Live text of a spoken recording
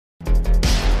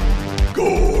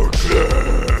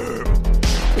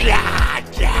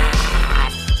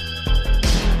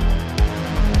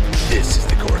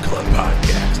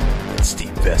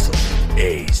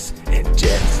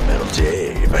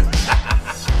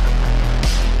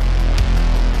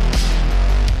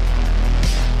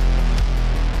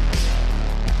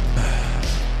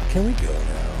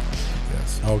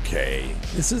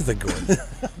This is the Gore.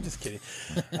 I'm just kidding.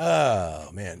 Oh,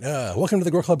 man. Welcome to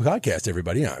the Gore Club podcast,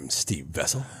 everybody. I'm Steve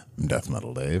Vessel. I'm Death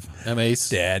Metal Dave. I'm Ace.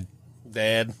 Dad.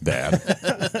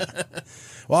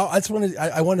 Well, I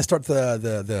wanted to start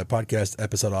the podcast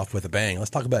episode off with a bang. Let's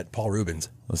talk about Paul Reubens.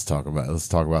 Let's talk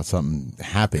about something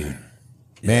happy.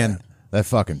 Man, that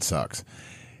fucking sucks.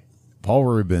 Paul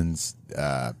Reubens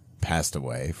passed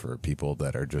away, for people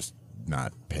that are just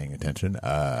not paying attention.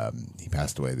 He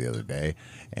passed away the other day,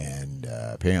 and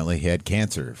apparently he had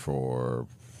cancer for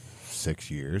 6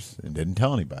 years and didn't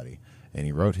tell anybody. And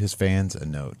he wrote his fans a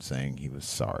note saying he was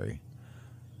sorry.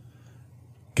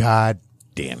 God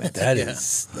damn it.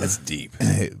 That's deep.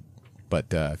 But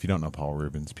if you don't know Paul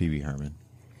Reubens, Pee Wee Herman.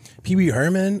 Pee Wee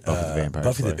Herman,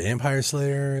 Buffy the Vampire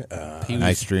Slayer.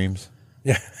 Nice Dreams.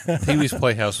 Yeah. Pee Wee's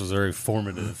Playhouse was a very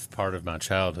formative part of my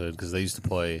childhood because they used to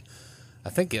play, I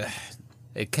think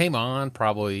it came on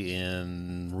probably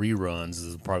in reruns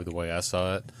is probably the way I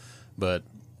saw it, but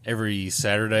every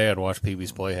Saturday I'd watch Pee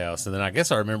Wee's Playhouse, and then I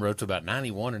guess I remember up to about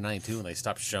 91 or 92 when they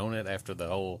stopped showing it after the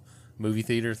whole movie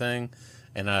theater thing,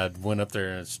 and I went up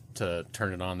there to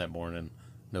turn it on that morning,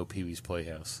 no Pee Wee's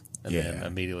Playhouse. And then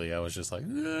immediately I was just like,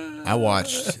 ah. I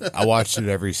watched it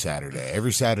every Saturday.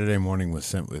 Every Saturday morning was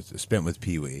spent with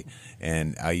Pee Wee,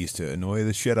 and I used to annoy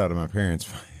the shit out of my parents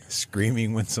by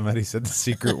screaming when somebody said the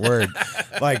secret word.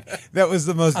 Like, that was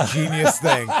the most genius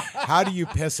thing. How do you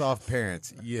piss off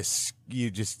parents? You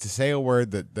just to say a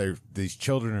word that these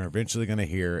children are eventually going to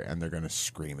hear, and they're going to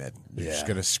scream it. They're just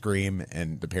going to scream,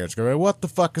 and the parents go, "What the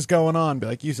fuck is going on?" Be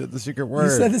like, "You said the secret word." You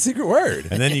said the secret word.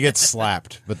 And then you get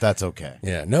slapped, but that's okay.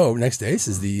 Yeah, no, next to Ace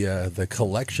is the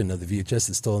collection of the VHS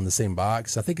that's still in the same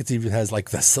box. I think it even has like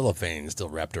the cellophane still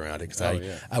wrapped around it, because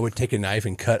I would take a knife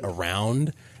and cut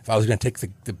around if I was going to take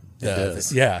the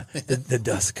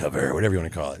dust cover, whatever you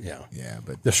want to call it. Yeah,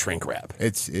 but the shrink wrap.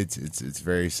 It's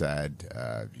very sad.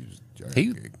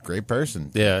 He great person.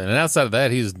 Yeah, and outside of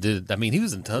that, he was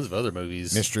in tons of other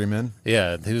movies. Mystery Men.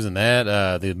 Yeah, he was in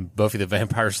that. The Buffy the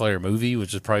Vampire Slayer movie,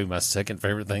 which is probably my second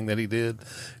favorite thing that he did.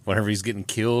 Whenever he's getting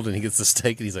killed and he gets the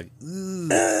steak and he's like,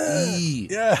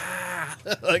 yeah.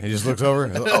 Like, he just looks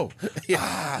over. Oh,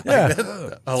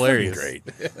 hilarious. Great.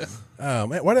 Oh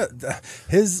man,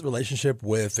 his relationship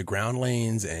with the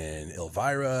Groundlings and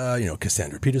Elvira,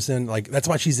 Cassandra Peterson, like that's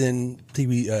why she's in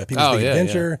Pee-wee's Big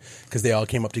Adventure, because they all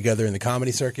came up together in the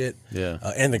comedy circuit. Yeah,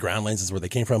 and the Groundlings is where they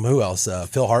came from. Who else?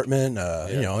 Phil Hartman.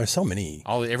 There's so many.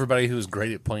 Everybody who was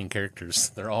great at playing characters,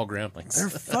 they're all Groundlings. They're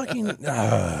fucking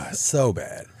so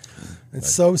bad. It's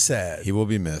so sad. He will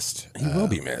be missed. He will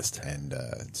be missed, and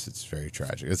it's very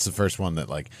tragic. It's the first one in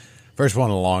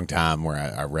a long time where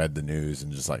I read the news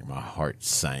and just like my heart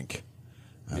sank.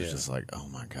 I was just like, oh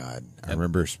my God. I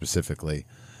remember specifically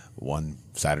one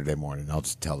Saturday morning. I'll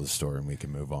just tell the story and we can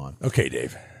move on. Okay,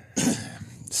 Dave.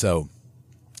 So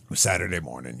Saturday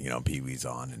morning, Pee Wee's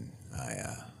on, and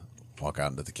I walk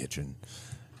out into the kitchen,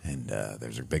 and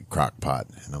there's a big crock pot,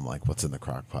 and I'm like, what's in the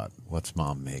crock pot? What's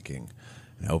Mom making?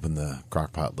 And I open the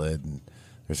crock pot lid, and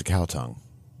there's a cow tongue.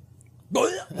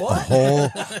 What?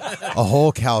 A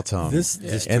whole cow tongue. This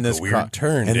took a weird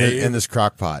turn, in this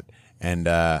crock pot, and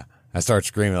I start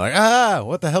screaming like,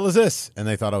 what the hell is this? And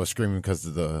they thought I was screaming because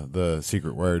of the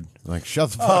secret word. I'm like,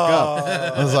 shut the fuck up.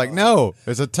 I was like, no,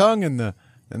 there's a tongue in the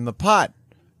pot.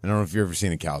 I don't know if you've ever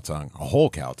seen a cow tongue, a whole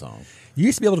cow tongue. You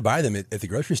used to be able to buy them at the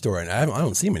grocery store, and I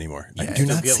don't see them anymore. I do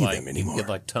not see them anymore. You get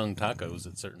like tongue tacos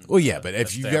at certain. Well, yeah, but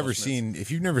if you've never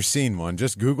seen one,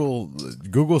 just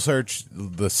Google search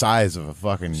the size of a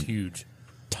fucking huge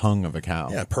tongue of a cow.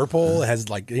 Yeah, purple has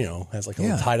like a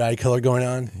little tie-dye color going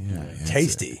on. Yeah,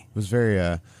 tasty. It was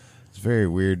very very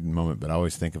weird moment, but I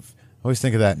always think of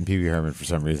that in Pee Wee Herman for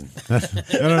some reason. I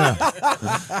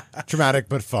don't know. Traumatic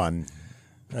but fun.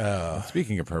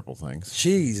 Speaking of purple things,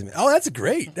 jeez, that's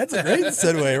great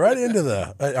segue right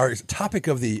into our topic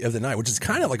of the night, which is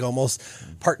kind of like almost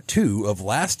part 2 of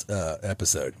last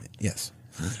episode. Yes,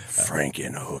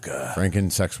 Frankenhooker,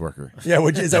 Franken sex worker. Yeah,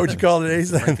 is that what you called it,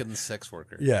 Ace? Franken sex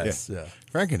worker. Yes, yeah.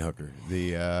 Frankenhooker,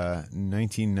 the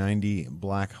 1990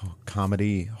 black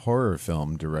comedy horror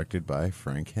film directed by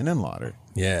Frank Henenlotter.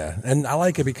 Yeah, and I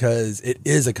like it because it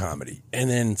is a comedy and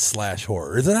then /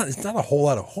 horror. It's not a whole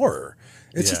lot of horror.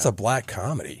 It's just a black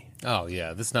comedy. Oh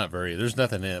yeah, there's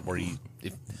nothing in it where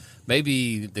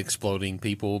maybe exploding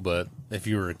people, but if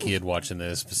you were a kid watching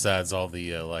this, besides all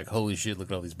the like, holy shit,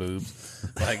 look at all these boobs,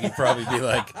 like you'd probably be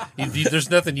like, there's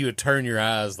nothing you would turn your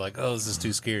eyes like, oh, this is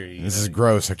too scary. This is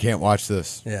gross. I can't watch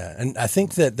this. Yeah, and I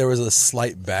think that there was a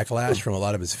slight backlash from a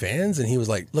lot of his fans, and he was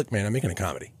like, look, man, I'm making a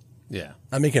comedy. Yeah,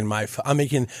 I'm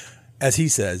making, as he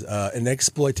says, an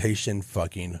exploitation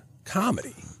fucking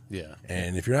comedy. Yeah.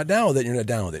 And if you're not down with it, you're not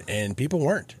down with it. And people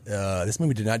weren't. This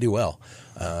movie did not do well.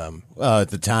 Well, at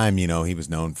the time, he was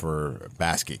known for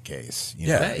Basket Case.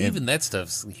 Even that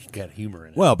stuff's got humor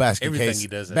in it. Well, Basket Everything Case, he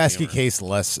does has Basket humor. Case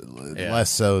less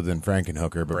so than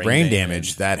Frankenhooker, but Brain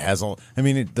Damage that has a. I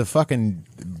mean, the fucking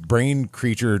brain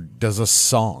creature does a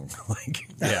song.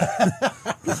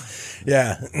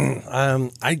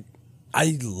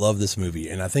 I love this movie,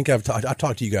 and I think I've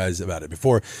talked to you guys about it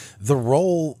before. The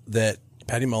role that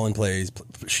Patty Mullen plays,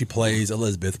 she plays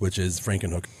Elizabeth, which is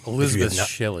Frankenhooker. Elizabeth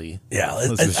Shelley. Yeah,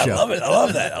 Elizabeth I love it. I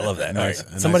love that. I love that. Nice, All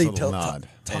right. a Somebody nice little nod.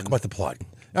 talk about the plot.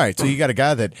 All right, so you got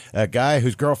a guy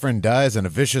whose girlfriend dies in a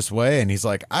vicious way, and he's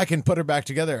like, I can put her back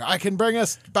together. I can bring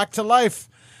us back to life.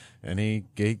 And he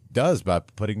does by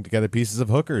putting together pieces of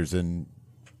hookers and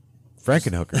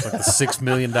Frankenhooker. Like the $6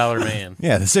 million man.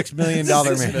 Yeah, the $6 million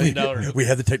man. We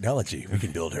have the technology. We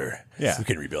can build her. Yeah. We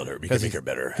can rebuild her. We can make her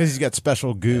better. Because he's got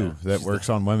special goo that works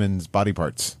on women's body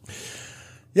parts.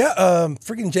 Yeah,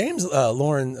 freaking James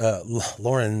Lawrence,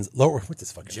 what's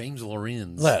this fucking James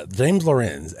Lorenz. James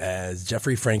Lorenz as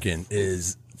Jeffrey Franken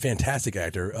is fantastic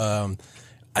actor.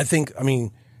 I think,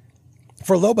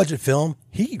 for a low budget film,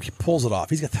 he pulls it off.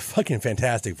 He's got the fucking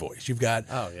fantastic voice. You've got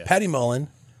Patty Mullen,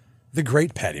 the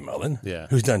great Patty Mullen,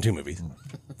 who's done 2 movies,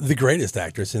 the greatest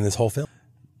actress in this whole film.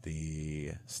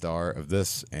 The star of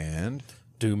this and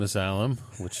Doom Asylum,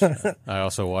 which I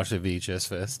also watched at VHS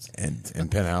Fest. and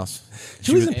Penthouse.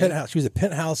 She was in Penthouse. She was a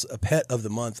Penthouse Pet of the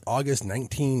Month, August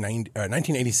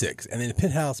 1986, and then a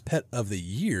Penthouse Pet of the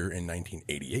Year in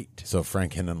 1988. So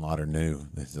Frank Henenlotter knew.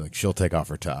 Like, she'll take off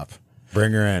her top.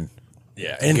 Bring her in.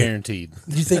 Yeah, and guaranteed.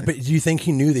 Do you think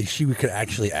he knew that she could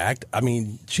actually act? I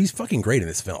mean, she's fucking great in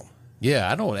this film.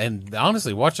 Yeah, I don't. And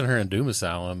honestly, watching her in Doom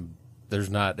Asylum,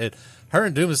 there's not it. Her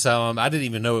in Doom Asylum, I didn't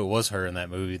even know it was her in that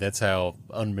movie. That's how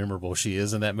unmemorable she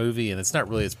is in that movie. And it's not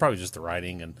really. It's probably just the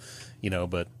writing, and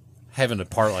but having a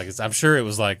part like this, I'm sure it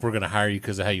was like, we're going to hire you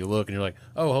because of how you look, and you're like,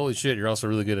 oh, holy shit, you're also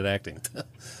really good at acting.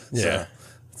 Yeah,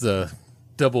 so it's a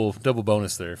double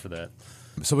bonus there for that.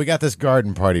 So we got this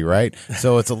garden party, right?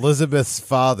 So it's Elizabeth's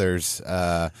father's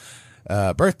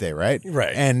birthday, right?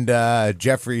 Right. And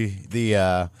Jeffrey,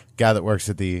 the guy that works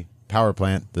at the power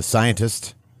plant, the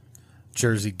scientist,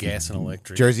 Jersey Gas and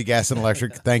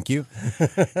Electric. Thank you.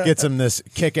 Gets him this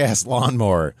kick-ass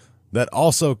lawnmower that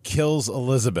also kills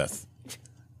Elizabeth.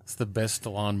 It's the best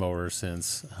lawnmower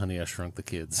since Honey, I Shrunk the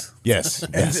Kids. Yes.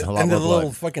 And the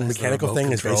little fucking That's the mechanical remote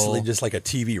thing is control. basically just like a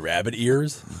TV rabbit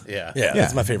ears. Yeah. Yeah,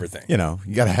 that's my favorite thing. You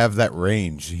got to have that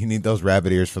range. You need those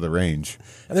rabbit ears for the range.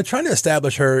 And they're trying to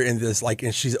establish her in this,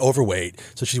 and she's overweight,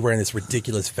 so she's wearing this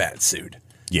ridiculous fat suit.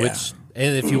 Yeah.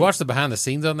 And if you watch the behind the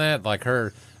scenes on that,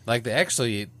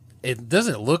 it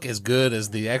doesn't look as good as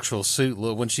the actual suit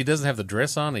look. When she doesn't have the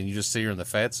dress on and you just see her in the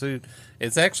fat suit,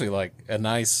 it's actually like a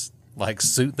nice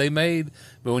suit they made.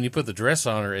 But when you put the dress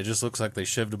on her, it just looks like they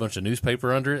shoved a bunch of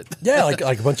newspaper under it. Yeah, like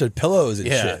a bunch of pillows and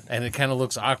shit. And it kind of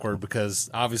looks awkward because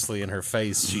obviously in her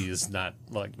face she is not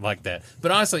like that.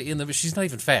 But honestly, she's not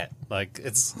even fat. Like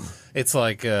it's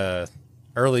like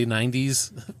early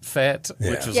 90s fat,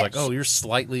 which was like, oh, you're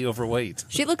slightly overweight.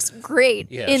 She looks great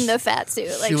in the fat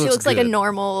suit. Like, she looks like a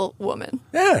normal woman.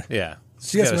 Yeah. Yeah.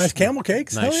 She got some nice camel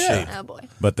cakes. Nice shape. Oh, boy.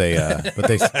 But they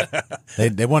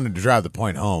wanted to drive the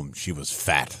point home. She was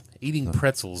fat. Eating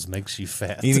pretzels makes you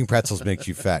fat. Eating pretzels makes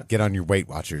you fat. Get on your Weight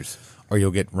Watchers, or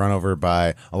you'll get run over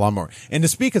by a lawnmower. And to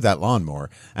speak of that lawnmower,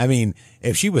 I mean,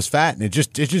 if she was fat and it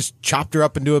just chopped her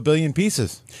up into a billion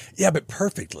pieces. Yeah, but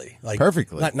perfectly.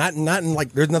 Perfectly. Not in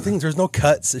there's no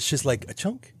cuts. It's just like a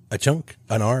chunk,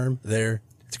 an arm there.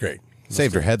 It's great.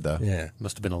 Saved her head though. Yeah.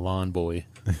 Must have been a lawn boy.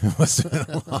 Must have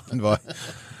been a lawn boy.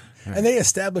 And they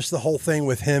established the whole thing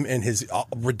with him and his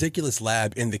ridiculous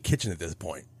lab in the kitchen at this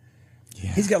point.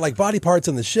 Yeah. He's got body parts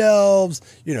on the shelves.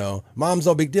 Mom's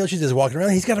no big deal. She's just walking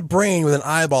around. He's got a brain with an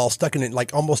eyeball stuck in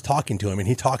it, almost talking to him, and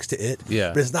he talks to it.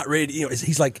 Yeah. But it's not ready.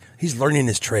 He's learning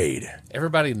his trade.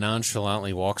 Everybody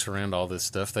nonchalantly walks around all this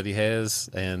stuff that he has,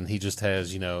 and he just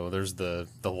has, there's the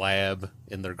lab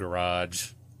in their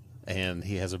garage, and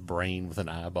he has a brain with an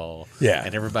eyeball. Yeah.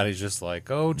 And everybody's just like,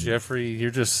 oh, Jeffrey,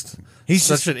 he's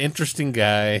such an interesting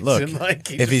guy. Look,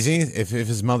 and if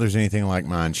his mother's anything like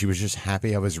mine, she was just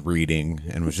happy I was reading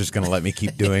and was just going to let me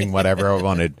keep doing whatever I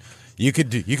wanted. You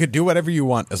could do whatever you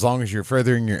want as long as you're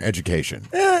furthering your education.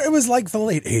 Yeah, it was like the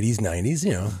late 80s, 90s,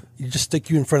 You just stick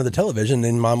you in front of the television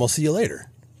and Mom will see you later.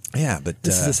 Yeah, but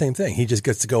this is the same thing. He just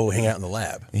gets to go hang out in the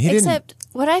lab. Except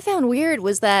what I found weird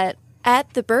was that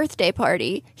at the birthday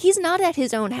party, he's not at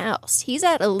his own house. He's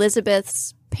at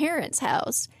Elizabeth's parents'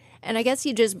 house. And I guess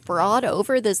he just brought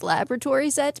over this laboratory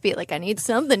set to be like, I need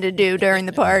something to do during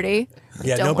the party.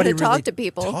 Yeah, Don't nobody want to really talk to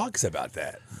people. talks about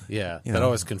that. Yeah, that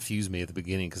always confused me at the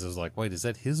beginning because I was like, wait, is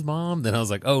that his mom? Then I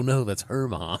was like, oh, no, that's her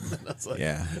mom. And I was like,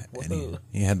 Yeah, and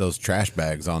he had those trash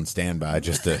bags on standby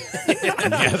just to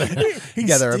He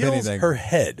gather up steals anything. her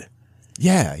head.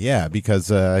 Yeah, because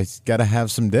he's got to have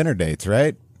some dinner dates,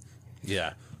 right?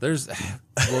 yeah.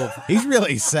 He's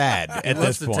really sad at He wants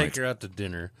this to point. take her out to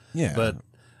dinner. Yeah. But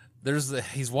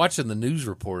he's watching the news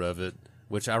report of it,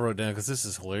 which I wrote down because this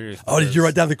is hilarious. Oh, did you because-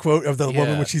 write down the quote of the Yeah.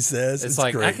 woman when she says? It's It's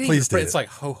like, I great. can't Please do even, it's it. like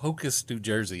Hohokus, New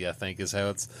Jersey, I think is how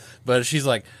it's. But she's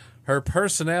like, her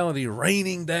personality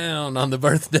raining down on the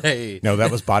birthday. No,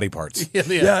 that was body parts.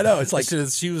 Yeah, I know. It's like-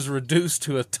 she was reduced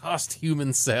to a tossed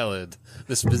human salad.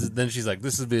 Then she's like,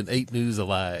 this has been 8 News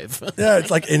alive. Yeah,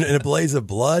 it's like in a blaze of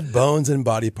blood, bones, and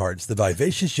body parts, the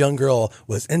vivacious young girl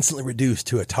was instantly reduced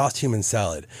to a tossed human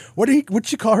salad.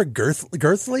 What'd you call her? Girthly?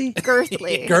 Girthly.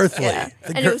 Girthly. Yeah.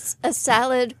 The And it was a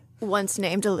salad once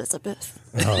named Elizabeth.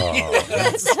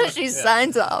 Oh. So she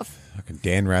signs off. Fucking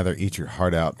Dan rather eat your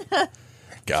heart out.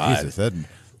 God. Jesus,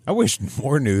 I wish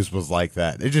more news was like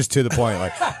that. It's just to the point,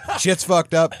 like shit's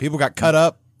fucked up. People got cut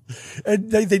up. And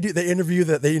they interview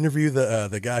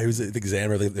the guy who's the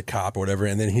examiner, the cop or whatever,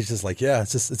 and then he's just like, yeah,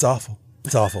 it's awful.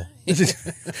 It's awful. It's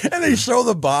just, and they show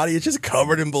the body, it's just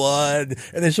covered in blood,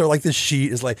 and they show like this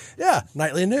sheet is like, yeah,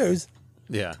 nightly news.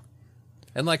 Yeah.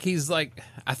 And like he's like,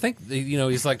 I think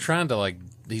he's like trying to like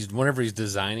whenever he's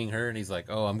designing her, and he's like,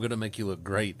 oh, I'm gonna make you look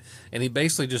great, and he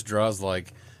basically just draws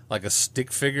like a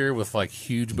stick figure with like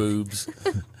huge boobs.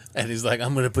 And he's like,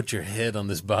 I'm going to put your head on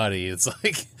this body. It's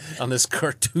like on this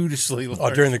cartoonishly large.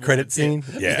 Oh, during the credit scene?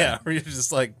 Yeah. Where you're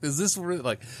just like, is this really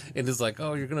like, and it's like,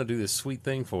 oh, you're going to do this sweet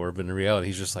thing for her. But in reality,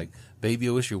 he's just like, baby,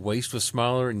 I wish your waist was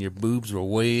smaller and your boobs were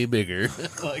way bigger.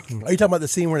 Like, are you talking about the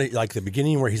scene where, like, the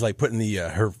beginning where he's like putting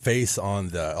her face on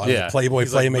the Playboy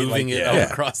he's like Playmate, moving it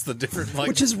yeah. across the different like,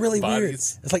 which is really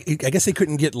bodies. weird. It's like I guess they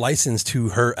couldn't get license to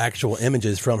her actual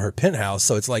images from her penthouse,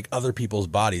 so it's like other people's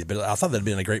bodies. But I thought that'd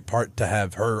been a great part to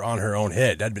have her on her own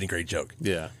head. That'd been a great joke.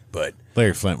 Yeah. But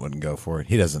Larry Flint wouldn't go for it.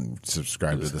 He doesn't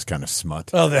subscribe to this kind of smut.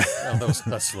 That was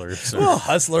Hustler. So. Well,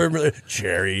 Hustler,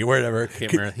 Cherry, whatever.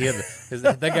 Can't remember. He had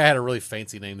that guy had a really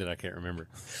fancy name that I can't remember.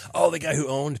 Oh, the guy who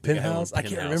owned Penthouse? I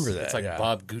can't remember that. It's like yeah.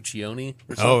 Bob Guccione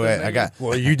or something. Oh, I got.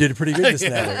 Well, you did pretty good this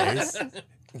nowadays.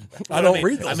 I don't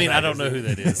read those. I don't know who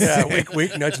that is. Yeah,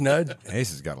 wink, nudge, nudge. Ace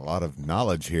has got a lot of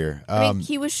knowledge here. I mean,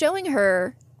 he was showing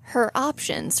her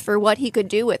options for what he could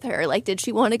do with her. Like, did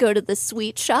she want to go to the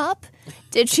sweet shop?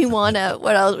 Did she want to,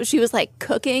 what else? She was like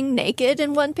cooking naked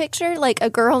in one picture. Like, a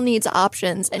girl needs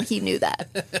options, and he knew that.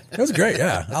 That was great,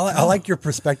 yeah. I like your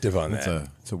perspective on that.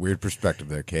 It's a weird perspective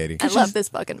there, Katie. I love this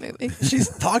fucking movie. She's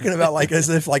talking about like as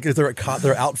if like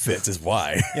their outfits is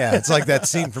why. Yeah, it's like that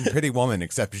scene from Pretty Woman,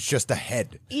 except it's just a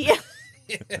head. Yeah.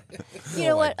 You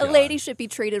know what? A lady should be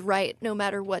treated right no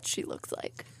matter what she looks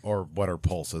like. Or what her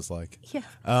pulse is like. Yeah.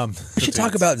 We should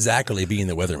talk about Zachary being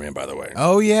the weatherman, by the way.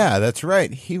 Oh, yeah, that's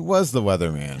right. He was the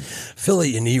weatherman.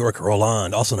 Philly in New York,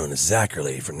 Roland, also known as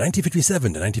Zachary, from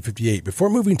 1957 to 1958. Before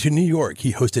moving to New York,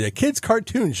 he hosted a kids'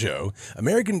 cartoon show,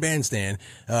 American Bandstand.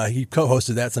 He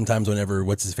co-hosted that sometimes whenever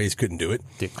What's-His-Face couldn't do it.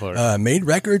 Dick Clark. Made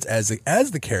records as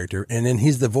the character, and then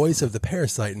he's the voice of the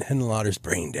parasite in Henenlotter's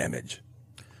Brain Damage.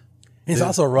 He's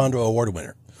also a Rondo Award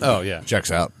winner. Oh yeah,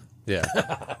 Checks out. yeah.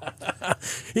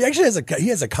 He actually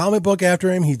has a comic book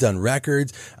after him. He's done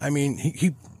records. I mean,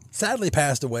 he sadly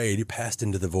passed away. He passed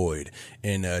into the void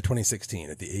in 2016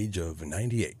 at the age of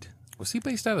 98. Was he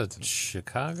based out of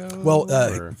Chicago? Well,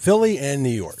 Philly and New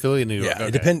York. Philly and New York. Yeah, okay.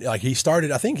 it depends. Like he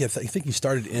started, I think he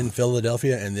started in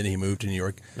Philadelphia and then he moved to New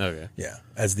York. Okay. Yeah,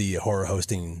 as the horror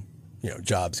hosting,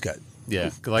 jobs got.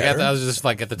 Yeah, like I was just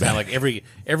like at the time, like every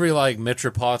like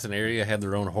metropolitan area had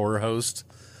their own horror host,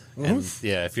 and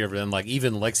yeah, if you ever like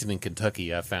even Lexington,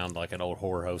 Kentucky, I found like an old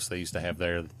horror host they used to have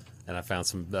there, and I found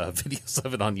some videos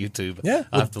of it on YouTube. Yeah,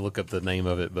 I have to look up the name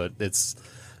of it, but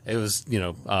it was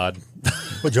odd.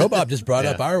 Well, Joe Bob just brought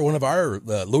up one of our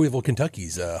Louisville,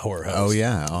 Kentucky's horror hosts. Oh,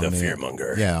 yeah. The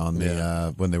Fearmonger. Yeah, on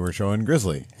the when they were showing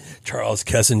Grizzly. Charles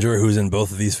Kessinger, who's in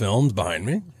both of these films behind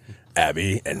me.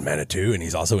 Abby and Manitou, and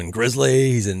he's also in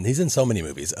Grizzly. He's in so many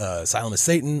movies. Asylum of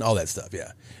Satan, all that stuff,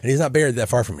 yeah. And he's not buried that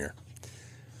far from here.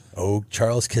 Oh,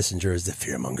 Charles Kissinger is the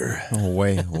fearmonger. Oh,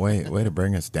 way to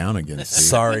bring us down again, Steve.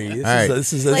 Sorry.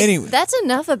 This is Like, that's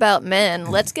enough about men.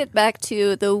 Let's get back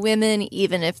to the women,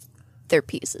 even if they're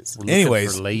pieces.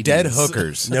 Anyways, dead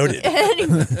hookers. Noted.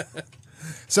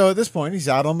 So at this point, he's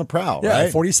out on the prowl, Yeah,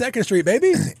 right? 42nd Street,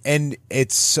 baby. And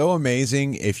it's so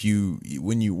amazing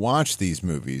when you watch these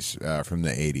movies from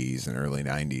the 80s and early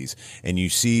 90s, and you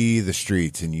see the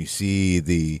streets and you see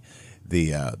the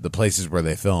places where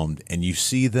they filmed, and you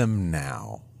see them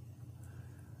now.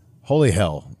 Holy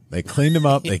hell! They cleaned them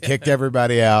up. They kicked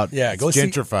everybody out. Yeah, it's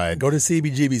gentrified. Go to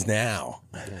CBGB's now.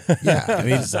 Yeah, I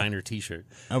mean, Designer T-shirt.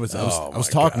 I was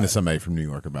talking to somebody from New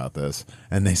York about this,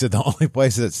 and they said the only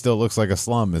place that still looks like a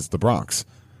slum is the Bronx.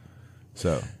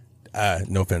 So,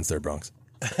 no offense there, Bronx.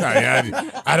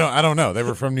 I don't know. They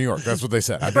were from New York. That's what they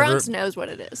said. The Bronx knows what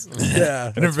it is. Yeah,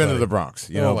 I've never been to the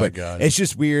Bronx. Oh my God. It's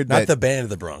just weird. Not the band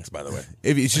of the Bronx, by the way.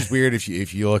 It's just weird if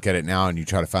you look at it now and you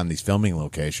try to find these filming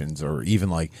locations, or even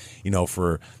like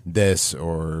for this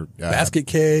or Basket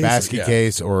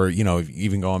Case, or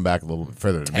even going back a little bit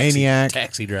further to Maniac,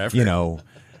 Taxi Driver.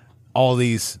 All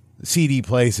these seedy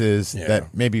places Yeah.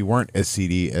 that maybe weren't as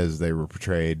seedy as they were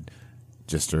portrayed,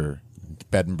 just are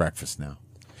bed and breakfast now.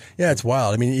 Yeah, it's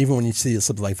wild. I mean, even when you see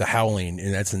something like The Howling,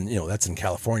 and that's in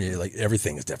California, like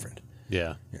everything is different.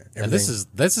 Yeah. Everything. And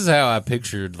this is how I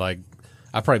pictured, like,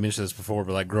 I probably mentioned this before,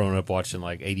 but like growing up watching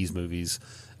like 80s movies,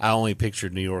 I only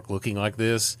pictured New York looking like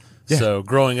this. Yeah. So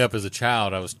growing up as a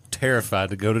child, I was terrified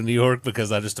to go to New York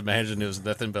because I just imagined it was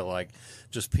nothing but like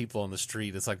just people on the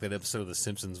street. It's like that episode of The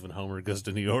Simpsons when Homer goes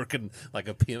to New York and like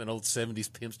an old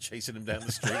 70s pimp's chasing him down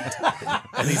the street.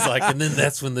 And he's like, and then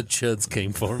that's when the chuds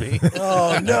came for me.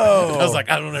 Oh, no. I was like,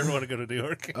 I don't ever want to go to New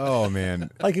York. Oh, man.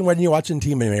 Like when you're watching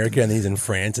Team America and he's in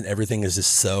France and everything is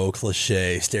just so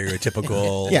cliche,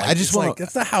 stereotypical. Yeah, like, I just want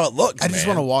that's not how it looks. I just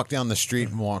want to walk down the street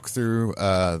and walk through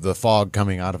the fog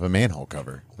coming out of a manhole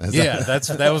cover.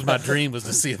 That was my dream, was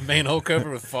to see a manhole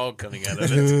cover with fog coming out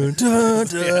of it.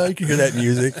 You can hear that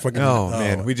music. Oh,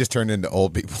 man, we just turned into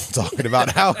old people talking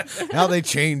about how they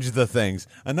changed the things.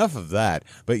 Enough of that.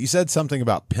 But you said something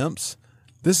about pimps.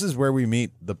 This is where we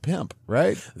meet the pimp,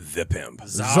 right? The pimp.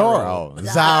 Zorro.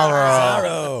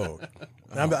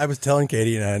 I was telling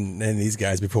Katie and these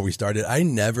guys before we started, I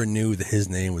never knew that his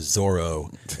name was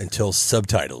Zorro until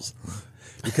subtitles.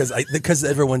 Because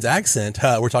everyone's accent,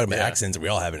 we're talking about accents, we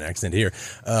all have an accent here,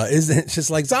 it's just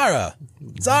like Zara.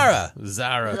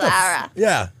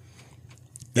 Yeah.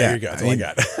 There you go. That's all I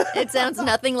got. It sounds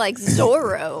nothing like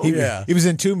Zorro. He was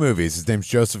in 2 movies. His name's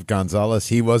Joseph Gonzalez.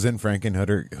 He was in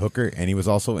Frankenhooker, and he was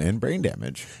also in Brain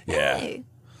Damage. Yeah. Hey.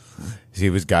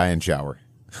 He was Guy in Shower.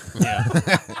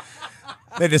 Yeah.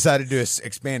 They decided to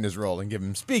expand his role and give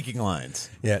him speaking lines.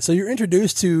 Yeah. So you're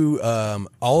introduced to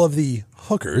all of the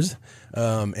hookers,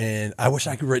 and I wish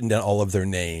I could have written down all of their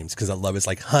names because I love it's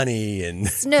like Honey and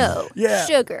Snow. Yeah.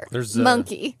 Sugar. There's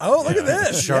Monkey. oh, look at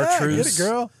this. Chartreuse. Yeah, get it,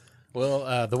 girl.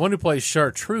 Well, the one who plays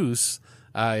Chartreuse,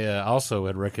 I also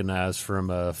had recognized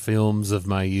from films of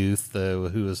my youth,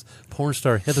 who was porn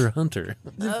star Heather Hunter.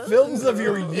 Films of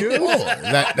your youth.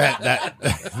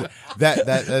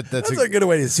 That's a good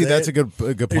way to see. say That's it. a good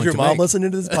point. Is your to mom make.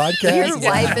 listening to this podcast? Your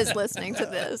wife is listening to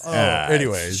this.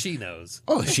 Anyways, She knows.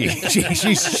 Oh,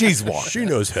 she's walked. she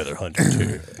knows Heather Hunter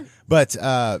too. But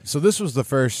so this was the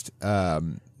first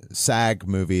SAG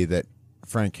movie that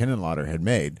Frank Henenlotter had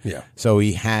made. Yeah. So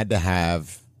he had to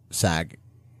have SAG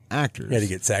actors. You had to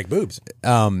get sag boobs.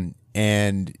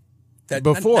 And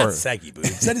before not saggy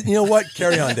boobs. You know what?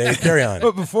 Carry on, Dave. Carry on.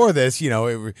 But before this, it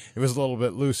was a little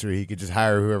bit looser. He could just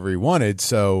hire whoever he wanted.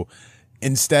 So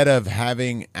instead of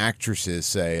having actresses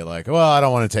say like, "Well, I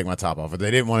don't want to take my top off," or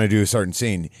they didn't want to do a certain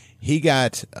scene, he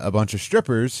got a bunch of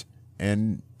strippers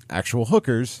and actual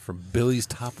hookers From Billy's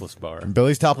Topless Bar.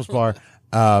 Billy's Topless Bar.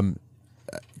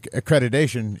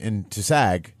 Accreditation into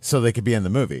SAG so they could be in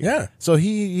the movie. Yeah. So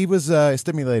he was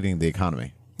stimulating the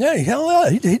economy. Yeah,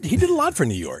 hell yeah. He did a lot for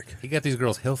New York. He got these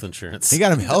girls health insurance. He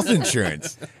got him health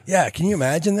insurance. Yeah, can you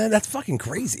imagine that? That's fucking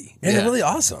crazy and Yeah. really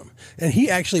awesome. And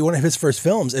he actually, one of his first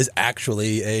films is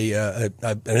actually an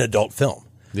adult film.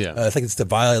 Yeah. I think it's The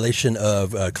Violation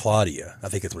of Claudia. I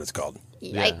think that's what it's called.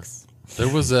 Yikes. There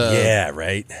was a Yeah,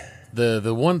 right.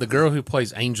 the girl who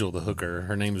plays Angel the hooker.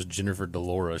 Her name is Jennifer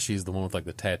Delora. She's the one with like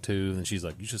the tattoo, and she's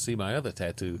like, "You should see my other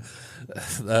tattoo."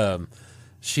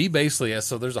 She basically,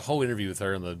 so there's a whole interview with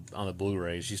her on the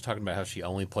Blu-ray. She's talking about how she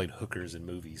only played hookers in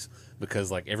movies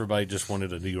because like everybody just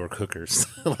wanted a New York hookers.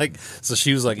 Like, so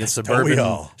she was like in Suburban.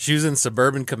 all? She was in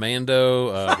Suburban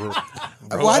Commando.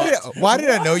 Why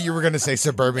did I know you were going to say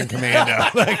Suburban Commando?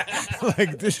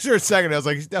 like just for a second, I was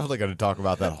like, he's definitely going to talk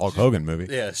about that Hulk Hogan movie.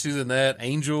 Yeah, she was in that.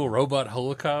 Angel, Robot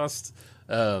Holocaust.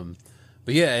 But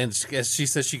yeah, and she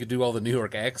said she could do all the New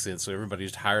York accents, so everybody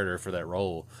just hired her for that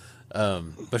role.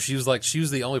 But she was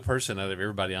the only person out of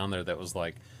everybody on there that was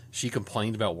like, she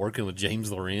complained about working with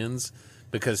James Lorenz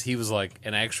because he was like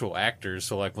an actual actor.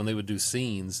 So like when they would do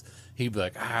scenes, he'd be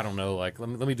like, I don't know, like let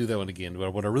me do that one again.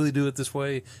 Would I really do it this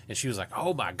way? And she was like,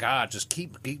 oh my God, just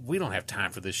keep we don't have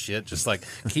time for this shit. Just like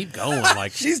keep going.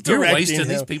 Like She's you're directing wasting him.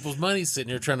 these people's money sitting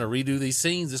here trying to redo these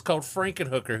scenes. It's called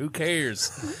Frankenhooker. Who cares?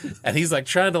 And he's like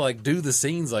trying to like do the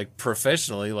scenes like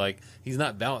professionally. Like he's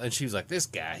not balanced. And she was like, this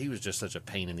guy, he was just such a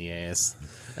pain in the ass.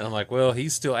 And I'm like, well,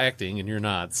 he's still acting and you're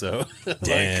not. So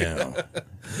Damn.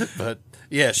 but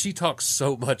yeah, she talks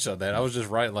so much on that. I was just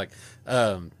writing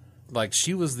like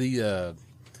she was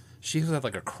she had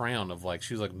like a crown of like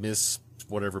she was like Miss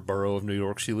whatever borough of New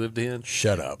York she lived in.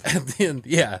 Shut up. And then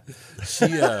she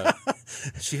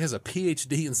has a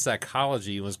PhD in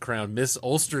psychology and was crowned Miss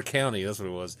Ulster County. That's what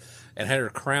it was, and had her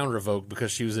crown revoked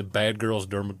because she was in Bad Girls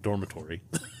dormitory.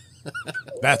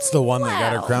 That's the one that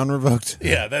got her Wow. crown revoked.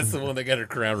 Yeah, that's the one that got her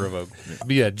crown revoked. But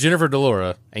yeah, Jennifer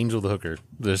Delora, Angel the Hooker.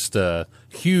 Just a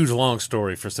huge long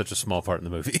story for such a small part in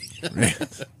the movie.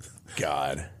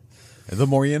 God. The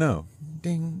more you know.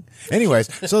 Ding. Anyways,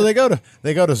 so they go to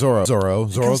Zorro.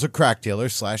 Zorro's a crack dealer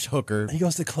 / hooker. He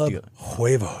goes to Club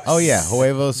Huevos. Oh yeah,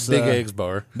 Huevos. Big Eggs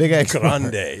Bar. Big Eggs.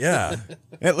 Grande, yeah.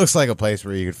 It looks like a place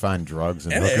where you could find drugs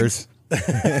and And hookers.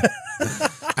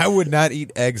 I would not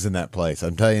eat eggs in that place.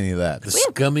 I'm telling you that. The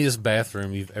scummiest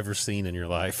bathroom you've ever seen in your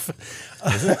life.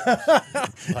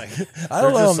 Like, I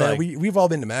don't they're know, just man. like, We've all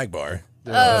been to Mag Bar.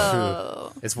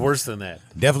 Oh. It's worse than that.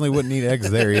 Definitely wouldn't eat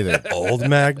eggs there either. Old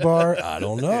Mag Bar? I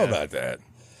don't know about that.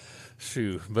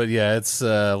 Shoo. But yeah, it's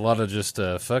a lot of just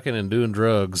fucking and doing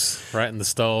drugs right in the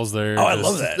stalls there. Oh, I Just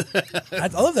love that.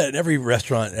 I love that in every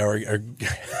restaurant or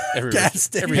Every, gas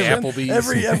station. every Applebee's.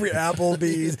 Every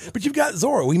Applebee's. But you've got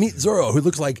Zorro. We meet Zorro, who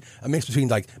looks like a mix between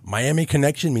like Miami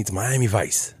Connection meets Miami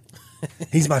Vice.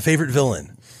 He's my favorite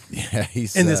villain Yeah,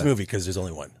 he's in this movie because there's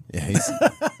only one. Yeah, he's.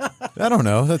 I don't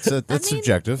know. That's I mean,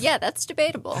 subjective. Yeah, that's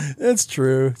debatable. It's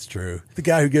true. It's true. The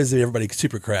guy who gives everybody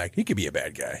super crack, he could be a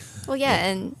bad guy. Well, yeah,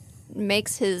 and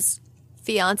makes his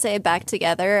fiance back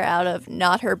together out of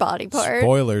not her body part.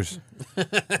 Spoilers.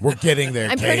 We're getting there,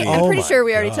 I'm Katie. pretty my sure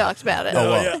we already talked about it.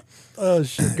 Yeah. Oh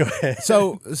shit. Go ahead.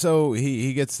 So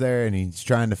he gets there and he's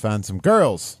trying to find some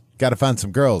girls. Got to find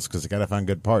some girls because got to find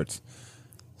good parts.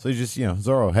 So he just,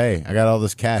 Zorro, hey, I got all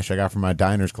this cash I got from my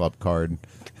Diners Club card.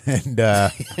 And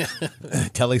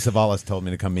Telly Savalas told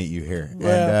me to come meet you here.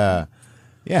 Yeah.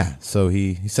 And so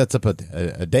he sets up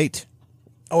a date.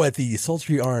 Oh, at the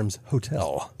Sultry Arms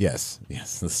Hotel. Yes,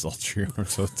 the Sultry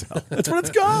Arms Hotel. That's what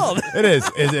it's called. It is.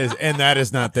 And that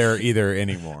is not there either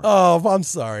anymore. Oh, I'm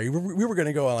sorry. We were going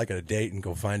to go on like a date and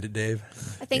go find it, Dave.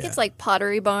 I think it's like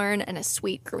Pottery Barn and a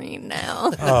Sweet Green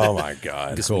now. Oh, my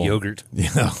God. Get some yogurt.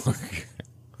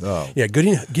 Oh. Yeah,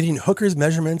 getting hookers'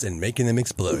 measurements and making them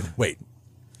explode. Wait.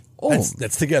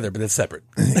 That's together, but that's separate.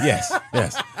 Yes.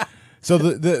 So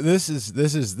this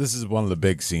is one of the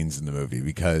big scenes in the movie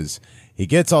because he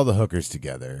gets all the hookers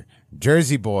together.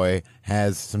 Jersey Boy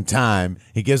has some time.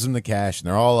 He gives them the cash, and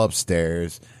they're all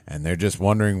upstairs, and they're just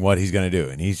wondering what he's going to do.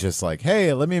 And he's just like,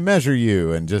 "Hey, let me measure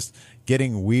you," and just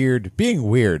getting weird, being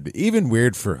weird, even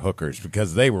weird for hookers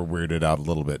because they were weirded out a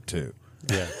little bit too.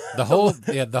 Yeah. The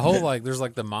whole like there's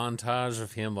like the montage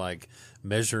of him like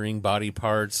measuring body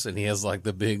parts and he has like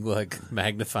the big like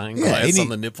magnifying glass on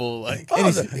the nipple like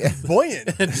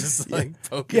Buoyant. and just like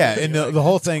poking. Yeah, and the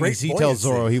whole thing Great is he tells buoyancy.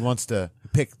 Zorro he wants to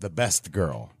pick the best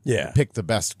girl. Yeah. Pick the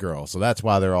best girl. So that's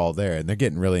why they're all there, and they're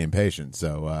getting really impatient.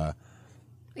 So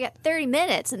We got 30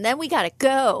 minutes, and then we got to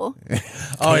go.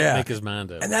 Oh, yeah. Make his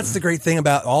mind up. And that's the great thing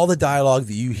about all the dialogue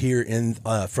that you hear in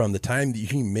from the time that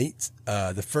he meets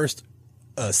the first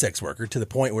sex worker to the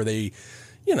point where they,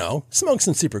 smoke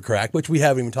some super crack, which we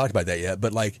haven't even talked about that yet.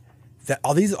 But like that,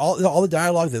 all the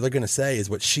dialogue that they're going to say is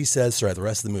what she says throughout the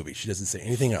rest of the movie. She doesn't say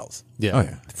anything else. Yeah. oh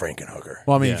yeah. Frankenhooker.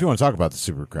 Well, I mean, Yeah. if you want to talk about the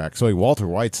super crack, so Walter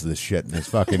White's this shit in his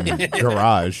fucking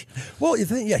garage. Well, you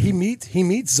think, he meets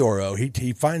Zorro.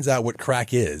 He finds out what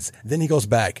crack is. Then he goes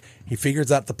back. He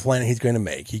figures out the plan he's going to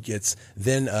make. He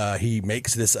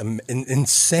makes this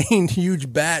insane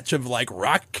huge batch of like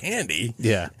rock candy.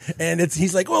 Yeah. And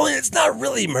he's like, well, it's not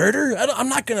really murder. I'm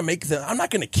not going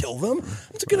to kill them.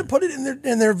 I'm just going to put it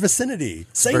in their vicinity.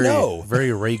 Say no.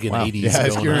 Very Reagan 80s Yeah, I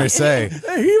was going going on. to say. He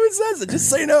even says it. Just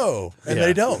say no, and Yeah.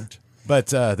 they don't. But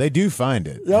they do find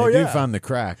it. Oh, they do yeah. find the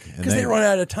crack. And Because they run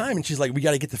out of time, and she's like, "We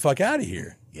got to get the fuck out of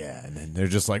here." Yeah, and then they're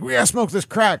just like, we got to smoke this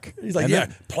crack. He's like, And "Yeah,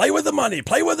 then- play with the money,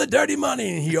 play with the dirty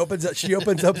money." And she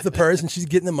opens up the purse, and she's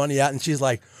getting the money out, and she's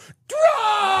like,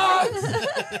 "Drugs!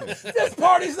 This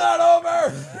party's not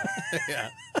over."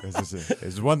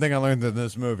 There's one thing I learned in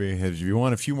this movie is if you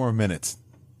want a few more minutes,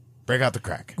 break out the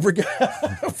crack. Fucking,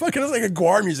 it's like a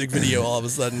Guar music video all of a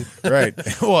sudden. Right.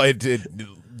 Well,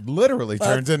 literally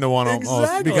turns into one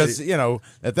almost because,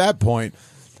 at that point,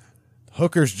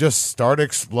 hookers just start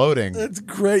exploding. That's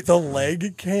great. The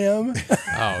leg cam.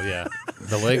 Oh yeah,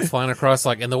 the leg flying across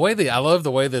and the way I love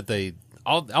the way that they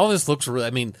all this looks really.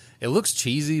 I mean, it looks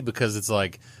cheesy because it's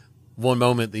like one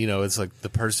moment it's like the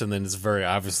person, then it's very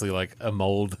obviously like a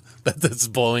mold that's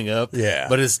blowing up. Yeah,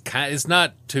 but it's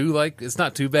not too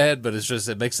bad, but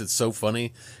it makes it so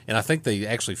funny. And I think they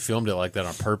actually filmed it like that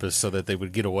on purpose so that they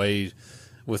would get away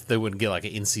with, they wouldn't get like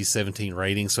an NC-17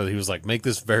 rating. So he was like, make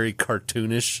this very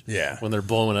cartoonish. Yeah, when they're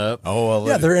blowing up. Oh, well,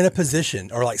 yeah, they're in a position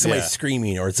or like somebody's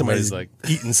screaming or somebody's like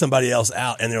eating somebody else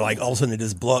out, and they're like all of a sudden they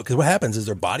just blow up because what happens is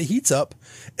their body heats up,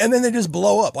 and then they just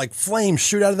blow up like flames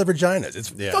shoot out of their vaginas. It's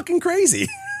fucking crazy.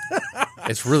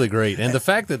 It's really great. And the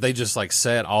fact that they just like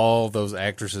sat all those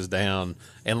actresses down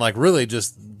and like really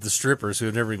just the strippers who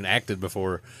have never even acted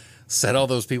before set all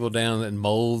those people down in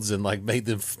molds and like made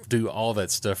them do all that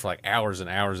stuff for like hours and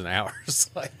hours and hours.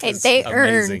 Hey, they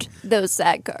earned those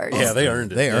SAG cards. Yeah, they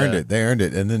earned it. They earned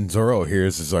it. And then Zorro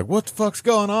hears, is like, what the fuck's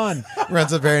going on?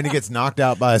 Runs up there and he gets knocked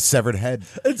out by a severed head.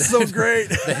 It's so great.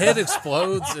 The head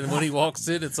explodes, and when he walks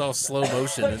in, it's all slow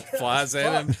motion. It flies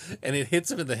at him, and it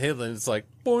hits him in the head, and it's like,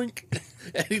 boink.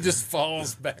 And he just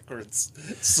falls backwards.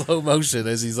 Slow motion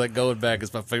as he's like going back.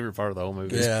 It's my favorite part of the whole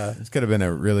movie. Yeah. This could have been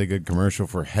a really good commercial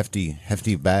for hefty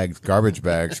bags, garbage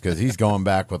bags, because he's going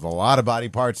back with a lot of body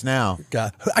parts now.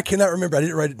 God, I cannot remember. I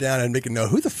didn't write it down and make a note.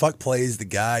 Who the fuck plays the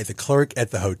guy, the clerk at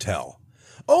the hotel?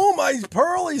 Oh, my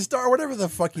pearly star, whatever the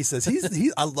fuck he says.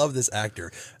 I love this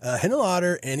actor.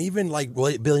 Hennelotter and even like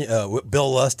Bill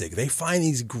Lustig, they find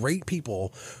these great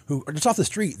people who are just off the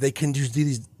street. They can just do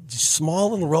these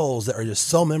small little roles that are just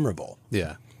so memorable.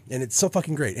 Yeah. And it's so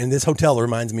fucking great. And this hotel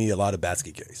reminds me a lot of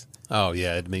Basket Case. Oh,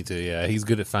 yeah, me too. Yeah, he's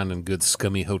good at finding good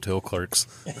scummy hotel clerks.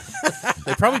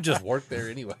 They probably just work there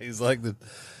anyways. I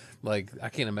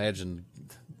can't imagine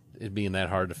it being that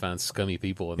hard to find scummy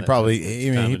people. He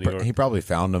probably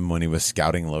found them when he was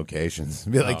scouting locations.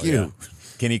 Be like,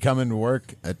 can you come into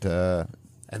work at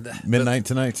midnight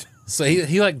tonight? So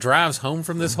he like drives home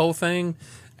from this whole thing.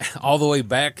 All the way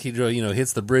back, he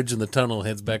hits the bridge in the tunnel,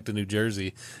 heads back to New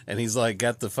Jersey, and he's like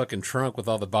got the fucking trunk with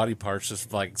all the body parts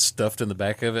just like stuffed in the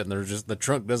back of it, and the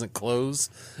trunk doesn't close,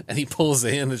 and he pulls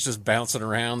in, it's just bouncing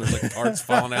around. There's like parts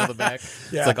falling out of the back.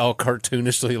 Yeah. It's like all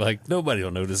cartoonishly, like nobody will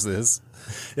notice this.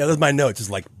 Yeah, that's my note.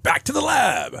 Just like back to the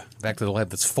lab. Back to the lab.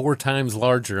 That's 4 times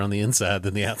larger on the inside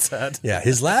than the outside. Yeah,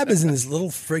 his lab is in this little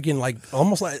friggin' like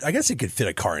almost like, I guess he could fit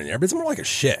a car in there, but it's more like a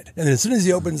shed. And then as soon as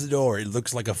he opens the door, it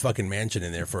looks like a fucking mansion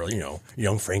in there for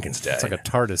young Frankenstein. It's like a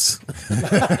TARDIS.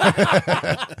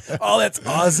 Oh, that's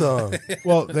awesome.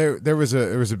 Well, there was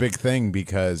a big thing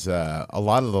because a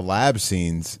lot of the lab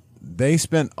scenes, they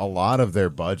spent a lot of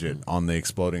their budget on the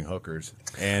exploding hookers.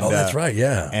 And, that's right,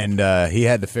 yeah. And he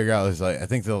had to figure out, I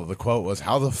think the quote was,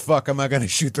 how the fuck am I going to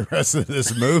shoot the rest of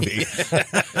this movie?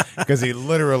 Because he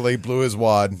literally blew his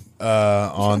wad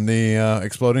on the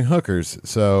exploding hookers.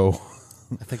 So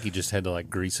I think he just had to like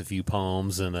grease a few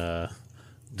palms and to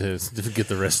get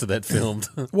the rest of that filmed.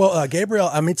 Well, Gabriel,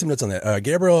 I made some notes on that.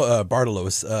 Gabriel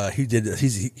Bartolos,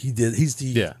 he's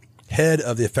the head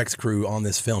of the effects crew on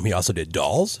this film. He also did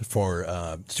Dolls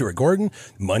for Stuart Gordon,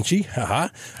 Munchie,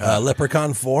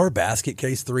 Leprechaun 4, Basket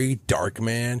Case 3,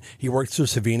 Darkman. He worked for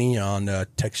Savini on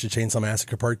Texas Chainsaw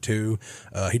Massacre Part 2.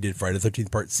 He did Friday the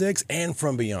 13th Part 6 and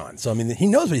From Beyond. So, I mean, he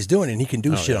knows what he's doing and he can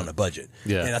do shit on a budget.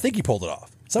 Yeah. And I think he pulled it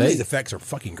off. Some of these effects are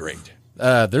fucking great.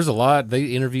 There's a lot.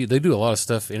 They do a lot of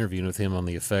stuff interviewing with him on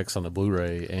the effects on the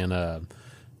Blu-ray. And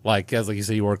like you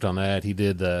said, he worked on that. He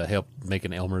did help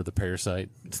making Elmer the Parasite.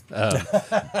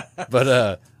 But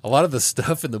a lot of the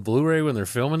stuff in the Blu-ray when they're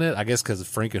filming it, I guess because of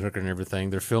Frankenhooker and everything,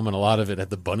 they're filming a lot of it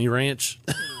at the Bunny Ranch.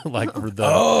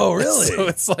 Oh, really? So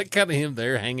it's like kind of him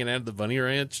there hanging out at the Bunny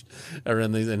Ranch.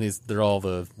 They're all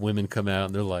the women come out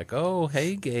and they're like, "Oh,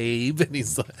 hey, Gabe," and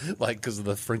he's like because of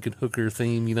the Frankenhooker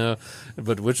theme,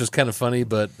 but which is kind of funny.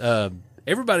 But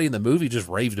everybody in the movie just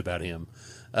raved about him.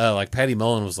 Like Patty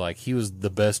Mullen was like, he was the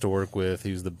best to work with.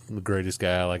 He was the greatest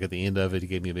guy. Like at the end of it, he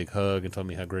gave me a big hug and told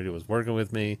me how great it was working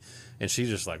with me. And she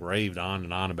just like raved on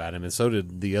and on about him. And so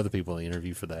did the other people in the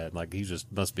interview for that. Like he just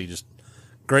must be just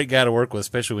great guy to work with,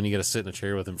 especially when you got to sit in a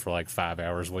chair with him for like 5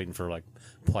 hours waiting for like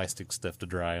plastic stuff to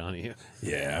dry on you.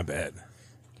 Yeah, I bet.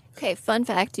 Okay, fun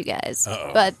fact, you guys.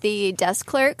 Uh-oh. But the desk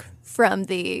clerk from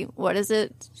the, what is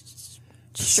it?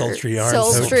 Sultry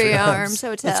Arms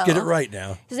Hotel. Let's get it right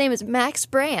now. His name is Max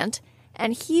Brandt,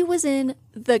 and he was in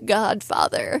The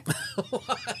Godfather.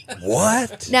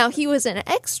 What? Now, he was an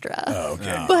extra,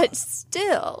 but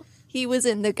still, he was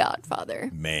in The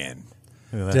Godfather. Man.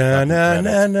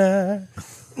 Da-na-na-na.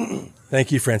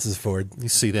 Thank you, Francis Ford. You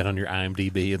see that on your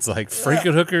IMDb. It's like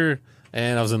Frankenhooker,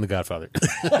 and I was in The Godfather.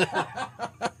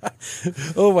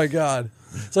 Oh my God!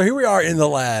 So here we are in the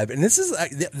lab, and this is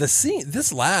the scene.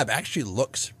 This lab actually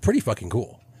looks pretty fucking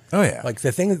cool. Oh yeah, Like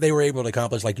the thing that they were able to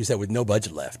accomplish, like you said, with no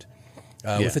budget left.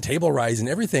 With the table rise and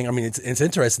everything, I mean, it's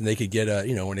interesting. They could get an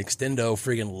extendo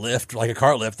friggin' lift, like a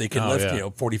car lift. They could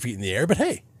lift 40 feet in the air. But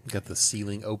hey, got the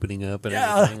ceiling opening up and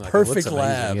everything. Like, perfect it looks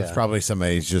lab. amazing. it's probably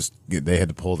somebody's they had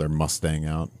to pull their Mustang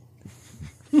out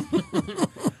and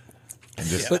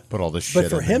just put all this shit.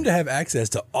 But for him to have access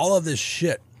to all of this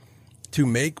shit to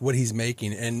make what he's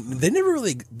making, and they never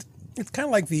really. It's kind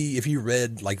of like if you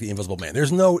read like The Invisible Man.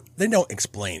 They don't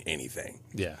explain anything.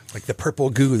 Yeah, like the purple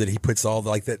goo that he puts all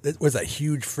that was that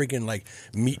huge freaking like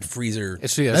meat freezer.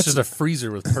 It's just a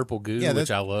freezer with purple goo, which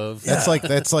I love. That's like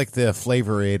the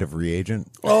Flavor Aid of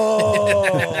reagent.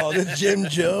 Oh, the Jim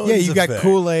Jones. Yeah, you've got effect.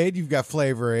 Kool-Aid, you've got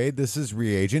Flavor Aid. This is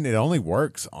reagent. It only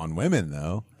works on women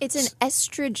though. It's an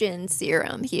estrogen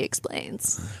serum, he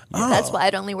explains. That's why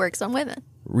it only works on women.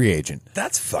 Reagent.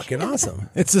 That's fucking awesome.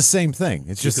 It's the same thing.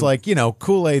 It's just like,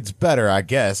 Kool-Aid's better, I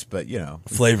guess, but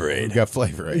Flavor Aid. you got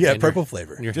Flavor Aid. Yeah, purple flavor.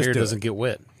 Your Just hair do doesn't get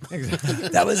wet.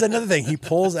 That was another thing. He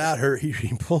pulls out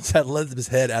he pulls out Elizabeth's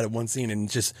head out of one scene and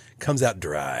it just comes out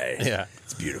dry. Yeah.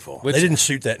 It's beautiful. Which- they didn't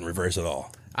shoot that in reverse at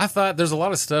all. I thought there's a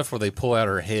lot of stuff where they pull out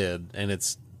her head, and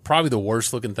it's probably the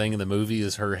worst looking thing in the movie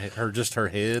is her head.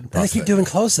 And they keep doing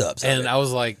close-ups. And I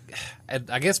was like,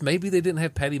 I guess maybe they didn't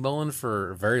have Patty Mullen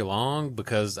for very long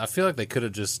because I feel like they could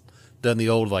have just done the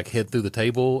old like head through the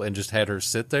table and just had her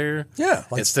sit there. Yeah.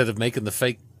 Instead of making the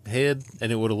fake head,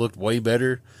 and it would have looked way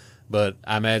better. But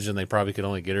I imagine they probably could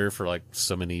only get her for like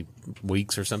so many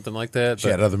weeks or something like that. She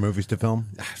had other movies to film.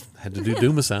 Had to do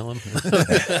Doom Asylum.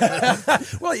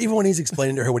 Well, even when he's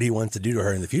explaining to her what he wants to do to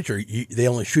her in the future, they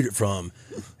only shoot it from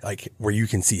like where you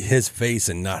can see his face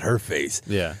and not her face.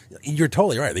 Yeah. You're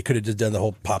totally right. They could have just done the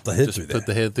whole pop the head Just through put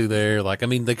there. the head through there. Like, I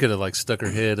mean, they could have like stuck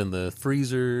her head in the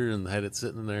freezer and had it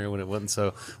sitting there when it wasn't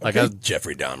so. Like, Okay,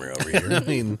 Jeffrey Dahmer over here. I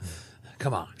mean,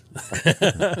 come on.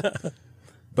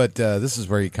 But this is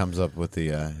where he comes up with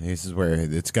this is where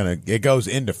it goes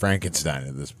into Frankenstein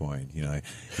at this point.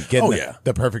 He's getting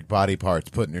the perfect body parts,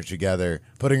 putting her together,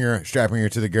 strapping her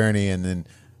to the gurney, and then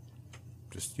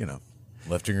just,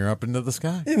 lifting her up into the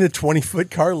sky. In the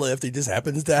 20-foot car lift he just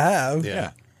happens to have.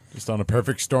 Yeah. Just on a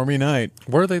perfect stormy night.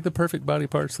 Were they the perfect body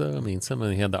parts, though? I mean,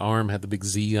 somebody had the arm, had the big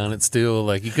Z on it still.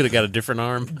 Like, you could have got a different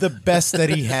arm. The best that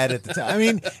he had at the time. I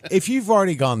mean, if you've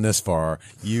already gone this far,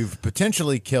 you've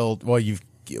potentially killed,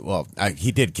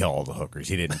 he did kill all the hookers.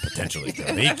 He didn't potentially kill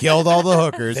them. He killed all the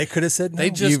hookers. They could have said no. They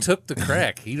just took the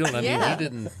crack. He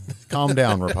didn't. Calm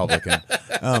down, Republican.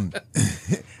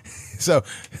 So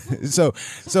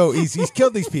he's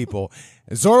killed these people.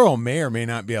 Zorro may or may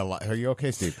not be alive. Are you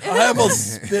okay, Steve? I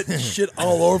almost spit shit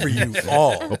all over you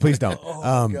all. Well, please don't.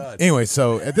 God. Anyway,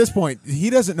 so at this point, he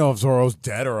doesn't know if Zorro's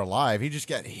dead or alive. He just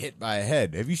got hit by a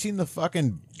head. Have you seen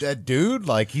that dude?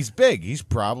 Like, he's big. He's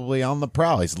probably on the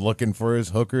prowl. He's looking for his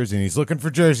hookers, and he's looking for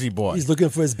Jersey Boy. He's looking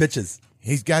for his bitches.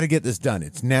 He's got to get this done.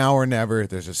 It's now or never.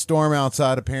 There's a storm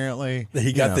outside, apparently.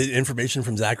 He got the information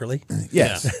from Zachary.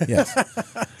 Yes, yes.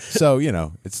 So,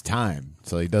 it's time.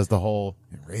 So he does the whole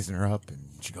raising her up, and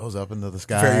she goes up into the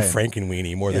sky. Very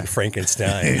Frankenweenie, more than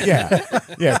Frankenstein.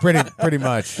 Yeah, pretty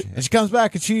much. And she comes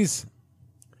back, and she's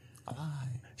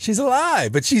She's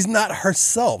alive, but she's not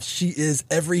herself. She is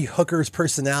every hooker's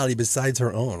personality besides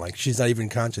her own. Like, she's not even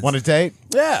conscious. Want a date?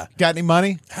 Yeah. Got any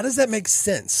money? How does that make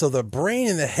sense? So the brain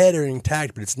and the head are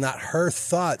intact, but it's not her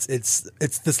thoughts. It's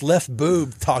this left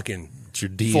boob talking. It's your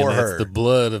DNA. For her. It's the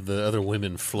blood of the other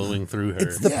women flowing through her.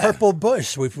 It's the purple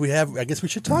bush. We have. I guess we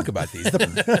should talk about these.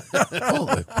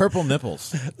 The purple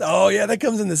nipples. Oh yeah, that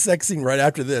comes in the sex scene right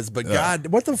after this. But God,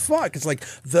 what the fuck? It's like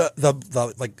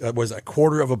the was a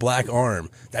quarter of a black arm.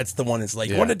 That's the one. That's like,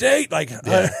 want a date? Like,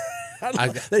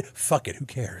 fuck it. Who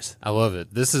cares? I love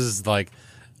it. This is like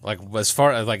as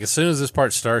far as soon as this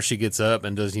part starts, she gets up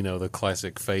and does the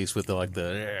classic face with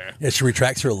Yeah, she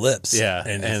retracts her lips. Yeah,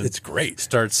 and it's great.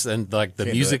 Starts and like the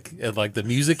music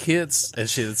hits and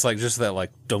it's like just that like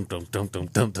dum dum dum dum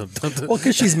dum dum dum. Well,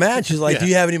 because she's mad. She's like, "Do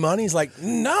you have any money?" He's like,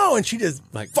 "No," and she just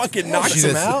fucking knocks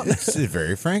him out. It's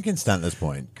very Frankenstein at this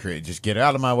point. Just get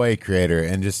out of my way, creator.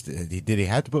 And just did he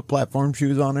have to put platform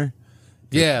shoes on her?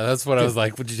 Yeah, that's what I was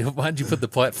like. Why'd you put the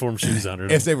platform shoes on her?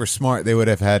 If they were smart, they would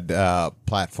have had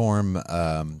platform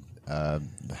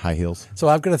high heels. So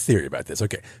I've got a theory about this.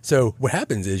 Okay, so what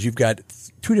happens is you've got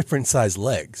two different sized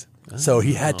legs. So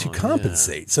he had to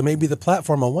compensate. So maybe the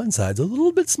platform on one side's a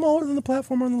little bit smaller than the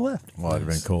platform on the left. Well, it'd have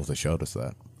been cool if they showed us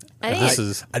that.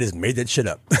 I just made that shit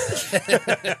up.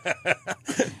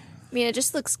 I mean, it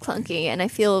just looks clunky, and I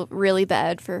feel really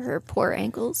bad for her poor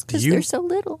ankles because they're so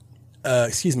little.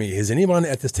 Excuse me, does anyone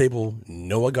at this table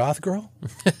know a goth girl?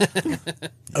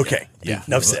 Okay, Yeah,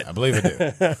 enough said. I believe I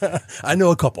do. I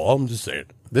know a couple. I'm just saying.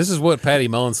 This is what Patty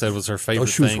Mullen said was her favorite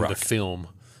shoes thing rock. to film.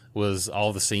 Was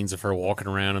all the scenes of her walking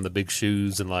around in the big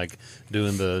shoes and like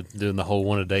doing the whole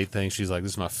want a date thing. She's like,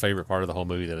 this is my favorite part of the whole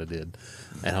movie that I did,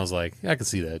 and I was like, I can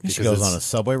see that. She goes on a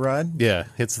subway ride. Yeah,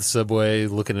 hits the subway,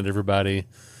 looking at everybody.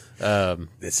 I'm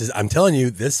telling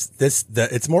you,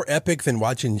 it's more epic than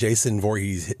watching Jason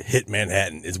Voorhees hit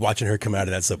Manhattan. Is watching her come out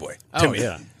of that subway. Oh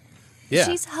yeah, yeah.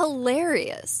 She's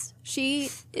hilarious. She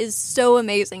is so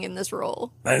amazing in this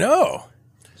role. I know.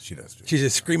 She does. Too. She's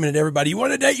just screaming at everybody, you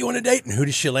want a date, you want a date? And who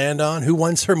does she land on? Who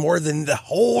wants her more than the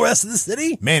whole rest of the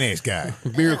city? Mayonnaise guy.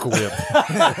 Miracle Whip.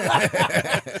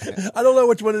 I don't know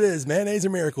which one it is, mayonnaise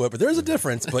or Miracle Whip, but there's a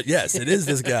difference. But yes, it is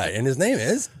this guy. And his name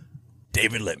is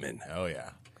David Littman. Oh, yeah.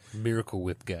 Miracle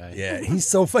Whip guy. Yeah, he's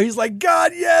so funny. He's like,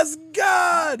 God, yes,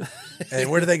 God.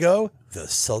 And where do they go? The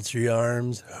Sultry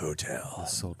Arms Hotel.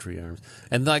 Sultry Arms.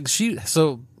 And like she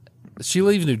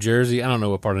leaves New Jersey. I don't know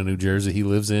what part of New Jersey he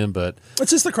lives in, but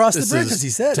It's just across the bridge, as he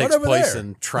said. Takes Right over place there.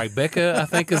 in Tribeca, I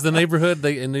think, is the neighborhood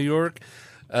in New York.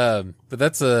 But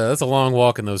that's a long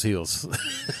walk in those heels.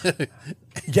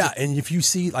 Yeah, and if you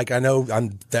see, like I know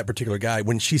I'm that particular guy,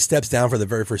 when she steps down for the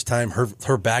very first time,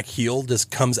 her back heel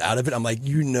just comes out of it. I'm like,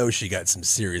 she got some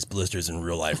serious blisters in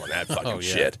real life on that fucking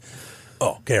shit.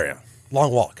 Oh, carry on.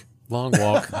 Long walk. Long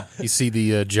walk. You see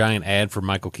the giant ad for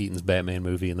Michael Keaton's Batman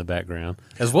movie in the background,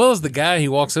 as well as the guy he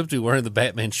walks up to wearing the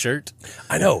Batman shirt.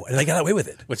 I know, and they got away with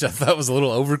it. Which I thought was a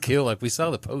little overkill. Like, we saw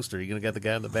the poster. You going to get the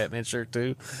guy in the Batman shirt,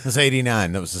 too? It was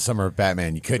 89. That was the summer of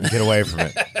Batman. You couldn't get away from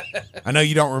it. I know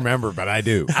you don't remember, but I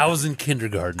do. I was in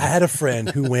kindergarten. I had a friend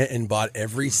who went and bought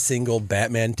every single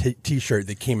Batman T-shirt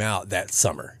that came out that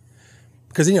summer.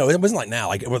 Because, it wasn't like now.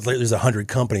 Like, there's 100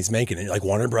 companies making it. Like,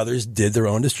 Warner Brothers did their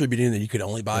own distributing that you could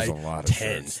only buy There's a lot of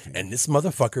 10. shirts. And this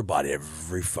motherfucker bought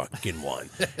every fucking one.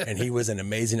 And he was an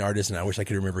amazing artist, and I wish I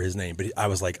could remember his name. But I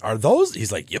was like, are those?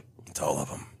 He's like, yep, it's all of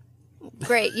them.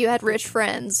 Great. You had rich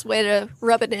friends. Way to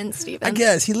rub it in, Steven. I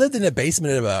guess he lived in the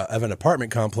basement of an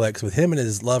apartment complex with him and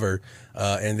his lover,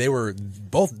 and they were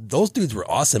both. Those dudes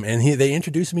were awesome, and they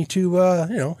introduced me to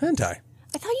hentai.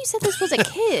 I thought you said this was a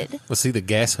kid. Was he the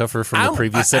gas huffer from the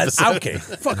previous episode? Okay,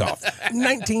 fuck off.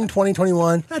 19, 20,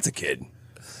 21. That's a kid.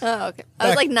 Oh, okay. I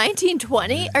was like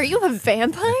 1920. Are you a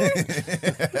vampire?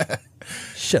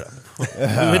 Shut up. We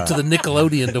went to the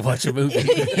Nickelodeon to watch a movie.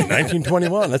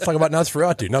 1921. Let's talk about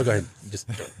Nosferatu. No, go ahead. Just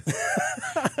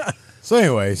So,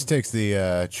 anyways, takes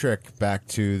the trick back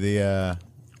to the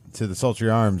Sultry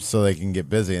Arms so they can get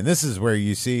busy. And this is where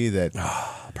you see that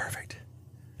perfect.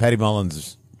 Patty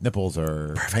Mullen's nipples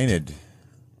are painted.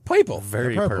 Purple.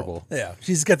 Very Purple. purple. Yeah,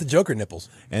 she's got the Joker nipples.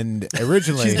 And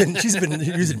originally, She's been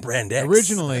using Brand X.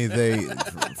 originally they,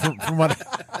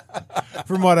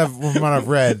 from what I've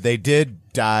read, they did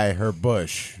dye her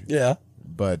bush, Yeah.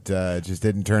 but it just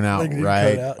didn't turn out Like, it didn't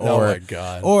right. cut out? Or, Oh, my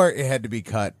God. Or it had to be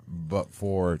cut, but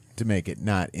to make it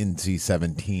not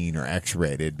NC-17 or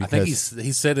X-rated. I Because think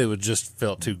he said it would just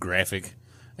felt too graphic,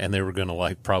 and they were going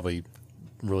to probably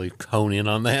really hone in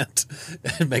on that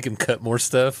and make him cut more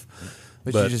stuff.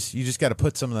 But you just got to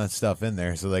put some of that stuff in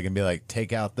there so they can be like,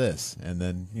 take out this, and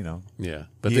then Yeah,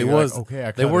 but You're like, okay,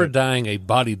 I they cut were it. dyeing a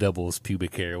body double's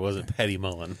pubic hair. It wasn't Patty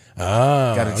Mullen.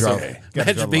 Ah. got to draw. okay.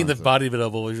 Imagine being the body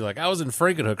double. You're like, I was in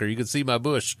Frankenhooker. You could see my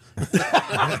bush.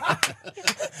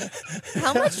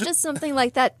 How much does something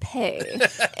like that pay?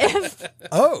 If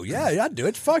Oh, yeah, I'd do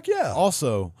it. Fuck yeah.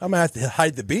 Also, I'm going to have to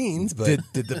hide the beans, but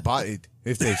did the body?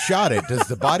 If they shot it, does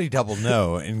the body double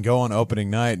know and go on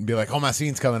opening night and be like, "Oh, my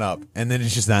scene's coming up," and then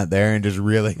it's just not there and just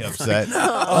really upset?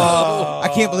 I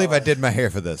can't believe I did my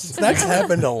hair for this. that's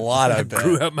happened a lot, I bet.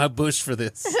 Grew out my bush for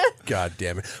this. God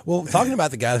damn it! Well, talking about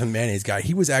the guy, the mayonnaise guy,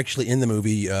 he was actually in the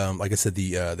movie. Like I said,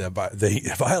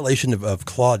 the violation of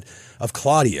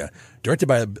Claudia, directed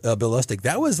by Bill Lustig.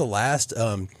 That was the last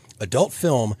adult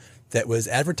film that was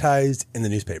advertised in the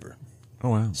newspaper. Oh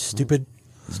wow!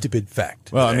 Stupid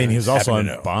fact. Well, I mean, he was also Happen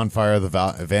on to know. Bonfire of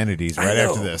the Vanities I right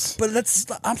know, after this. But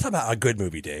I'm talking about a good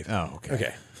movie, Dave. Oh, okay.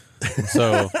 Okay.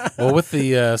 So, well, with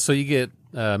the so you get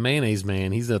Mayonnaise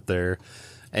Man. He's up there,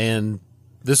 and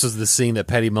this is the scene that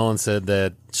Patty Mullen said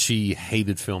that she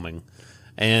hated filming,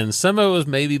 and some of it was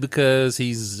maybe because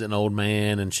he's an old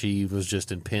man and she was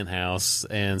just in Penthouse,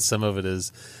 and some of it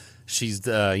is she's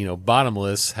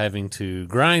bottomless, having to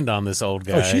grind on this old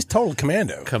guy. Oh, she's total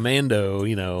commando. Commando,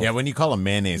 Yeah, when you call him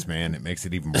Mayonnaise Man, it makes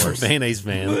it even worse. Mayonnaise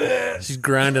Man. She's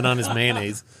grinding on his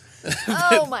mayonnaise.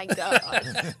 Oh my god!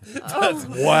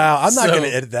 Wow, I'm not going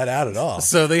to edit that out at all.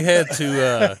 So they had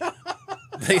to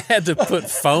put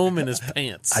foam in his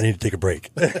pants. I need to take a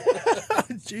break.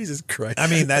 Jesus Christ! I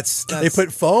mean, that's they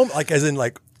put foam, like as in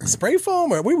like spray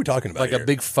foam, or what are we talking about? Like here? a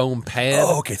big foam pad.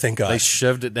 Oh, okay, thank God. They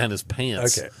shoved it down his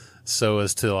pants. Okay. So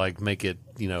as to like make it,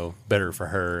 better for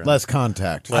her. less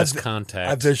contact. Less contact.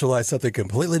 I visualized something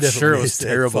completely different. Sure, when it you was said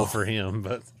terrible foam. for him,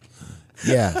 but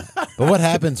Yeah. But what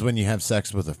happens when you have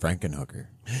sex with a Frankenhooker?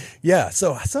 Yeah,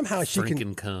 so somehow she can.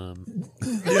 freaking cum.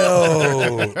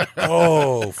 No.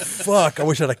 Oh, fuck. I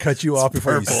wish I'd have cut you off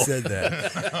before you said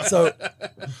that. So,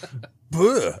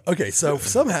 okay, so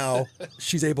somehow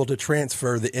she's able to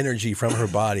transfer the energy from her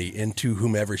body into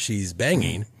whomever she's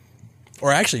banging,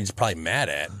 or actually, she's probably mad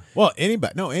at. Well,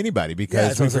 anybody, because Yeah,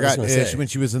 that's we what I was forgot gonna say. when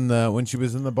she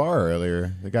was in the bar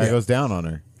earlier. The guy goes down on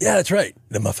her. Yeah, that's right.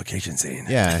 The muffication scene.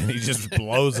 Yeah, and he just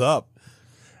blows up.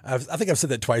 I think I've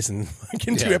said that twice in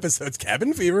 2 Yeah. episodes.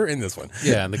 Cabin fever in this one.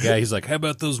 Yeah, and the guy, he's like, how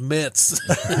about those Mets?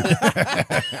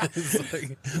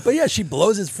 But yeah, she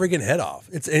blows his friggin' head off.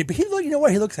 But you know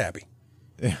what? He looks happy.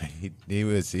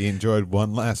 He enjoyed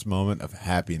one last moment of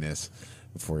happiness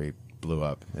before he blew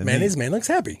up. And Mayonnaise man looks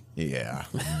happy. Yeah.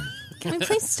 Can we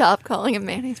please stop calling him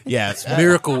mayonnaise? Yeah, it's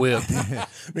Miracle Whip.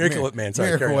 Miracle Whip man. Sorry,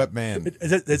 Miracle carry on. Whip man.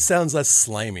 It sounds less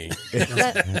slimy,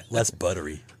 less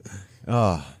buttery.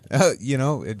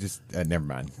 it just never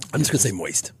mind. I'm just gonna say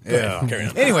moist. Go ahead, carry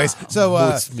on. Anyways, so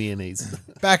It's mayonnaise.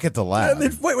 back at the lab.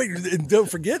 Wait, and don't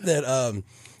forget that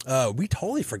we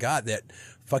totally forgot that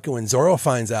fucking when Zorro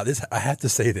finds out this. I have to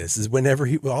say this is whenever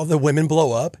all the women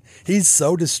blow up, he's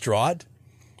so distraught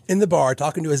in the bar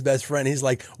talking to his best friend. He's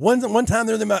like, one time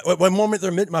one moment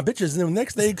they're my bitches, and then the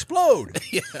next they explode.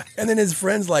 Yeah. And then his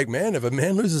friend's like, man, if a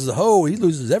man loses a hoe, he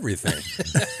loses everything.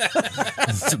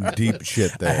 Some deep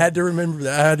shit there. I had to remember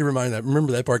that. I had to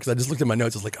remember that part because I just looked at my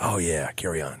notes. I was like, oh yeah,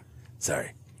 carry on.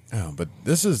 Sorry. Oh, but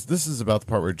this is about the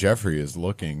part where Jeffrey is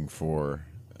looking for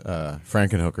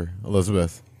Frankenhooker,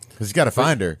 Elizabeth, because he's got to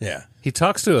find her. Yeah. He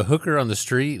talks to a hooker on the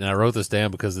street, and I wrote this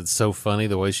down because it's so funny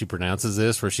the way she pronounces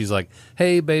this, where she's like,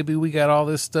 hey, baby, we got all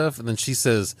this stuff. And then she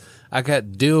says, I got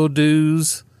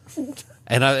dildos.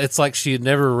 And it's like she had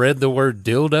never read the word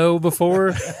dildo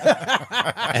before,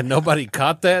 and nobody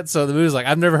caught that. So the movie's like,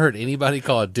 I've never heard anybody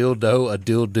call a dildo a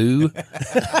dildo.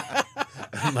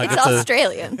 Like, It's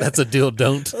Australian. That's a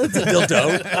dildo. It's a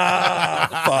dildo.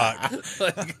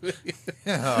 Fuck.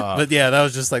 But yeah, that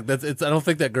was just like I don't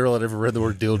think that girl had ever read the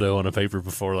word dildo on a paper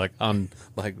before. Like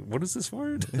what is this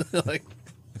word? Like,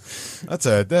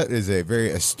 That is a very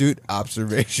astute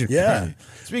observation. Yeah.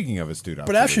 Speaking of astute But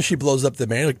observation. after she blows up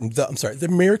the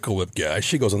Miracle Whip guy,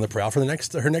 she goes on the prowl for her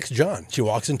next John. She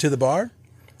walks into the bar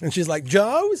and she's like,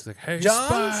 Jones? like, "Hey,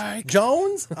 Johns? Spike."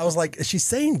 Jones? I was like, is she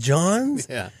saying Johns?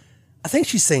 yeah, I think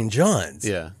she's saying Johns.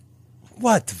 yeah.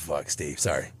 What the fuck, Steve?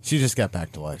 Sorry. She just got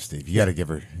back to life, Steve. You got to give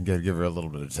her a little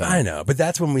bit of time. I know, but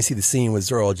that's when we see the scene with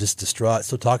Zorro just distraught,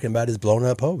 still talking about his blown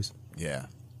up hose. Yeah,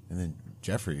 and then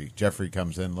Jeffrey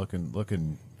comes in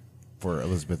looking for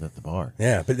Elizabeth at the bar.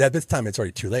 Yeah, but at this time it's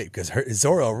already too late because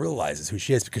Zorro realizes who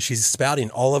she is because she's spouting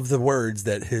all of the words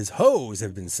that his hoes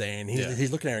have been saying.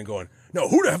 He's looking at her and going, no,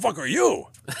 who the fuck are you?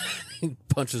 He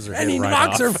punches her head And he right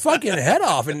knocks off. her fucking head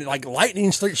off and like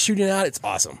lightning starts shooting out. It's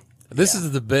awesome. This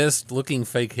is the best looking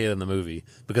fake head in the movie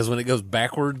because when it goes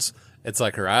backwards, it's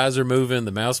like her eyes are moving,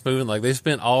 the mouth's moving. Like they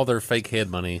spent all their fake head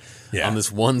money on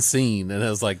this one scene, and I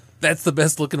was like, that's the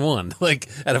best looking one. Like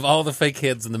out of all the fake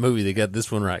heads in the movie, they got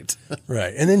this one right.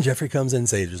 Right. And then Jeffrey comes in and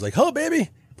says, like, hello, baby.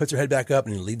 Puts her head back up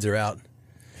and he leads her out.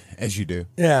 As you do.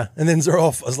 Yeah. And then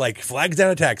Zorro was like, flags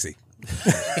down a taxi.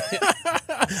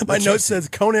 My note says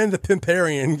Conan the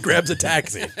Pimparian grabs a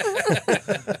taxi.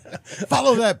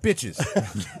 Follow that, bitches.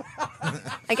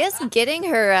 I guess getting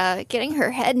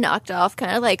her head knocked off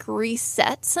kind of like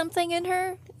reset something in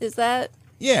her. Is that?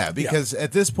 Yeah, because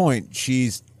at this point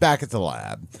she's back at the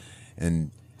lab,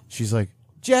 and she's like,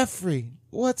 Jeffrey,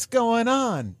 what's going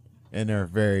on? In her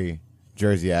very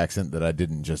Jersey accent that I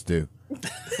didn't just do.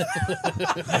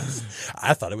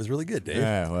 I thought it was really good, Dave.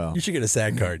 Yeah, well. You should get a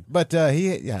SAG card. But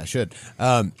I should.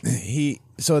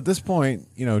 So at this point,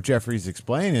 Jeffrey's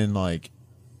explaining like,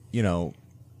 you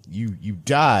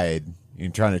died.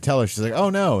 You're trying to tell her. She's like, oh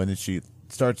no, and then she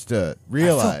starts to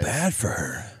realize. I feel bad for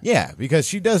her. Yeah, because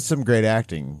she does some great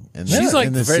acting, and She's like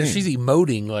in this scene. she's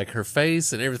emoting, like her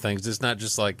face and everything's just not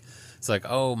just like. It's like,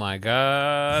 oh my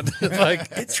god, like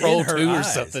It's Troll in her 2 or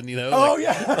eyes. something, Oh, like,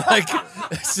 yeah. like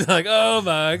she's like, oh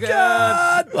my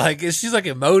god, like she's like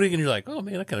emoting, and you're like, oh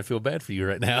man, I kind of feel bad for you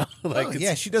right now. Like, Oh,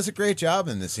 yeah, she does a great job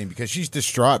in this scene because she's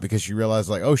distraught because she realized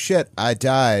like, oh shit, I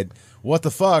died. What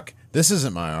the fuck? This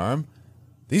isn't my arm.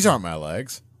 these aren't my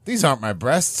legs. These aren't my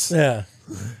breasts. Yeah.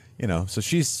 You know, so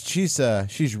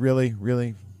she's really,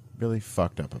 really, really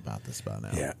fucked up about this by now.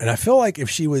 Yeah, and I feel like if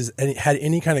she had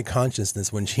any kind of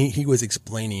consciousness when he was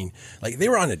explaining, like they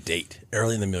were on a date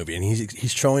early in the movie, and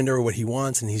he's showing her what he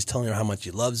wants, and he's telling her how much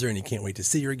he loves her, and he can't wait to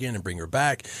see her again and bring her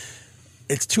back.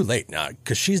 It's too late now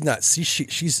because she's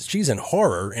in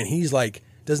horror, and he's like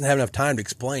doesn't have enough time to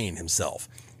explain himself.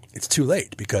 It's too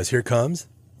late because here comes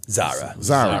Zara.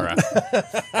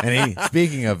 And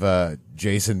speaking of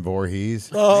Jason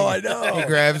Voorhees. Oh, I know. He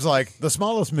grabs like the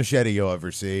smallest machete you'll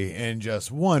ever see in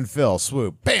just one fell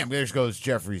swoop. Bam, there goes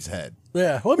Jeffrey's head.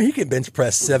 Yeah, well, I mean, he can bench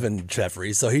press 7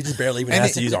 Jeffries, so he just barely even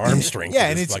has to use arm strength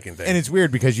for this fucking thing. And it's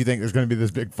weird because you think there's going to be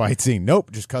this big fight scene.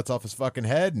 Nope, just cuts off his fucking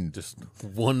head and just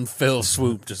one fell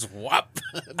swoop, just whop.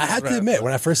 I have to admit,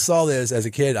 when I first saw this as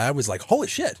a kid, I was like, holy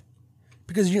shit.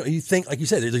 Because you think, like you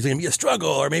said, there's going to be a struggle,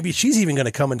 or maybe she's even going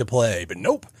to come into play. But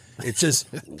nope, it's just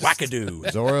wackadoo.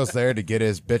 Zorro's there to get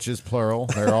his bitches, plural.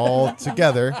 They're all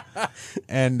together.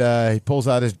 And he pulls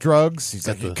out his drugs. He's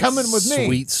like, you're coming with me.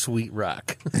 Sweet, sweet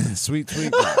rock. Sweet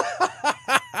rock.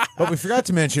 But we forgot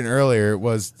to mention earlier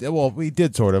we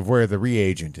did sort of where the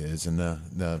reagent is and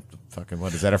the fucking,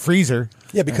 what is that, a freezer?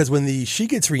 Yeah, because when she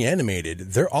gets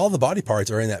reanimated, all the body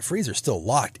parts are in that freezer still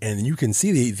locked, and you can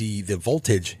see the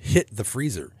voltage hit the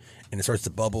freezer, and it starts to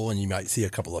bubble, and you might see a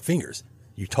couple of fingers.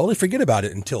 You totally forget about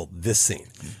it until this scene.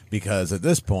 Because at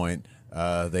this point,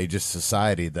 they just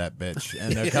societied that bitch,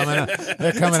 and they're coming out.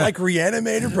 They're coming it's out. like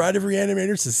Reanimator, Bride of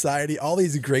Reanimator, Society, all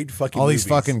these great fucking these movies.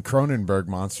 fucking Cronenberg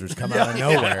monsters come out of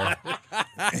nowhere.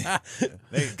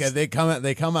 they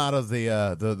come out of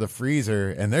the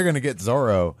freezer, and they're gonna get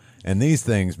Zorro. And these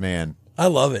things, man, I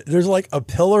love it. There's like a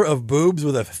pillar of boobs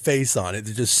with a face on it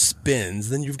that just spins.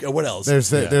 Then you've got what else?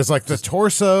 There's like the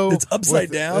torso. It's upside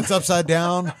down. It's upside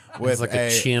down with like a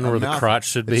chin where the crotch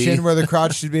should be. Chin where the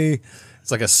crotch should be.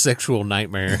 It's like a sexual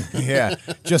nightmare. Yeah,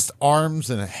 just arms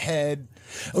and a head.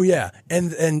 Oh yeah,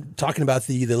 and talking about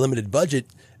the limited budget,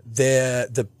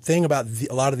 the thing about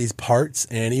a lot of these parts,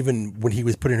 and even when he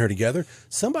was putting her together,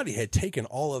 somebody had taken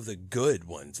all of the good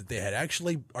ones that they had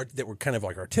that were kind of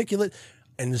like articulate,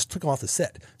 and just took them off the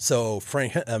set. So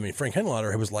Frank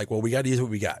Henlotter was like, well, we got to use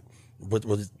what we got.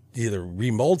 We'll either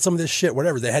remold some of this shit,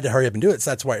 whatever. They had to hurry up and do it.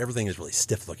 So that's why everything is really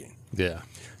stiff looking. Yeah.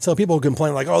 So people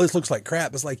complain like, oh, this looks like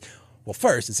crap. It's like, well,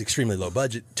 first, it's extremely low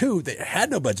budget. 2, they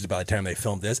had no budget by the time they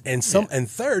filmed this. And and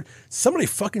third, somebody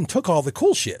fucking took all the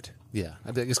cool shit. Yeah.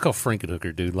 It's called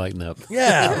Frankenhooker, dude. Lighten up.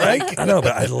 Yeah, right? I know,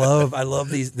 but I love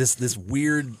this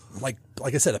weird, like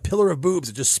I said, a pillar of boobs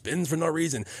that just spins for no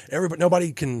reason.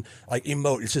 Nobody can like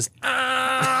emote. It's just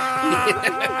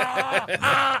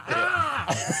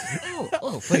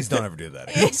Oh, please don't ever do that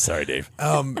again. Sorry, Dave.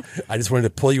 I just wanted to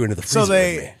pull you into the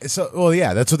freezer. That's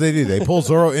what they do. They pull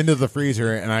Zorro into the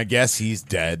freezer, and I guess he's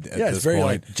dead at this it's very point.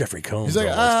 like Jeffrey Combs. He's like,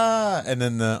 almost. and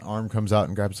then the arm comes out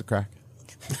and grabs the crack.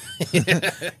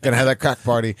 Gonna have that crack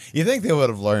party. You think they would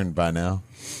have learned by now?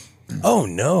 Oh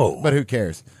no! But who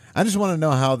cares? I just want to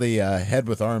know how the head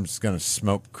with arms is going to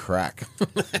smoke crack.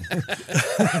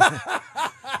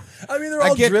 I mean, they're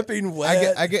all dripping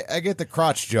wet. I get the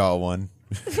crotch jaw one.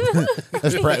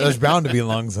 There's bound to be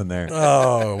lungs in there.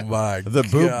 Oh my! The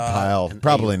boob pile,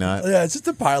 probably not. Yeah, it's just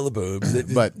a pile of boobs.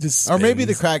 But just or maybe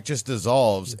the crack just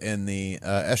dissolves in the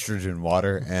estrogen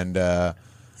water and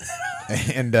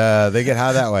they get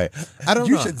high that way. I don't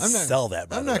know. You should sell that.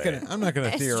 I'm not gonna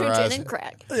theorize. Estrogen and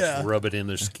crack. Just rub it in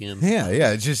their skin.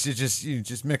 Yeah. You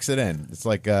just mix it in. It's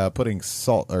like putting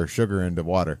salt or sugar into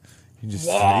water. You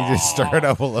just stir it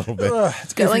up a little bit.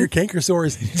 It's good for your canker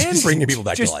sores and bringing people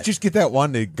back to life. Just get that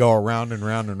one to go around and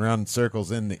round and round in circles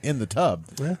in the tub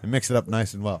and mix it up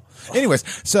nice and well. Anyways,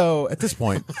 so at this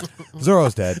point,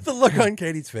 Zorro's dead. The look on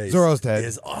Katie's face. Zorro's dead.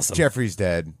 Is awesome. Jeffrey's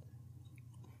dead.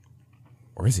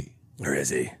 Or is he? Or is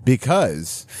he?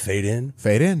 Because fade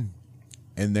in,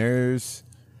 and there's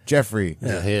Jeffrey.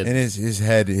 Head. And his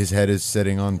head is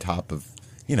sitting on top of.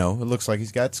 It looks like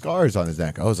he's got scars on his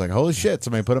neck. I was like, holy shit,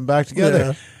 somebody put him back together.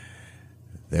 Yeah.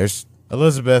 There's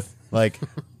Elizabeth. Like,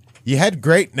 you had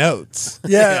great notes.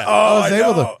 Yeah.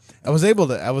 Oh, I was able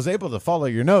to follow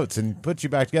your notes and put you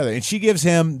back together. And she gives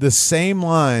him the same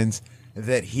lines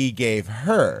that he gave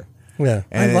her. Yeah.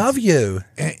 I love you.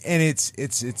 And it's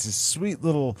a sweet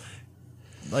little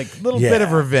bit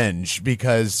of revenge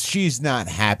because she's not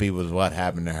happy with what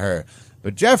happened to her.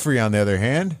 But Jeffrey, on the other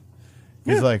hand,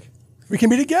 he's like, We can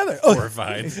be together. Oh,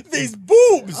 Horrified. these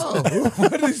boobs. Where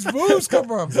did these boobs come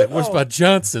from? What's about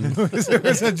Johnson?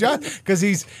 Because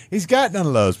he's got none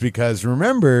of those. Because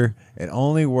remember, it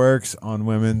only works on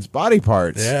women's body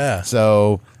parts. Yeah.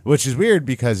 So, which is weird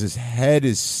because his head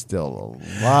is still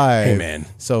alive. Hey, man.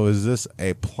 So is this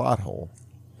a plot hole?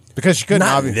 Because she couldn't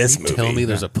Not in obviously this movie. Tell me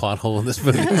there's a plot hole in this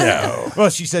movie. No. Well,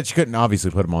 she said she couldn't obviously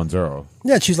put him on Zoro.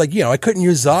 Yeah, she's like, I couldn't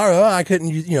use Zara. I couldn't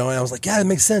use, and I was like, yeah, it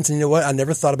makes sense. And you know what? I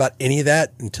never thought about any of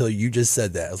that until you just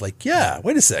said that. I was like, yeah,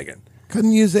 wait a second.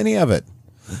 Couldn't use any of it.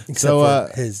 Except So,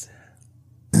 for his.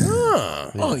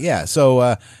 Oh, yeah.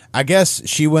 So I guess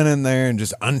she went in there and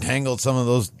just untangled some of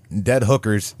those dead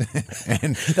hookers.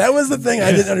 And That was the thing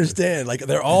I didn't understand. Like,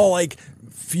 they're all like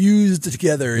fused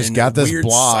together just in got this weird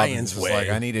blob. science Just way. like,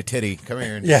 I need a titty. Come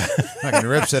here. And Yeah. fucking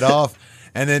rips it off.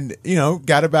 And then,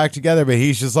 got it back together. But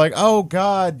he's just like, oh,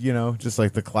 God, just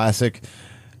like the classic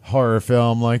horror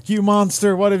film. Like, you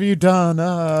monster, what have you done?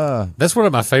 That's one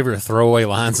of my favorite throwaway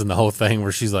lines in the whole thing,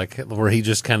 where he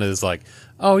just kind of is like,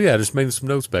 "Oh yeah, I just made some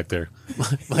notes back there."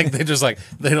 Like they just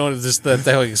they don't just that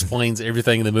explains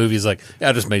everything in the movie. Is like, "Yeah,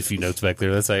 I just made a few notes back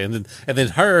there." That's it. And then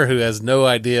her, who has no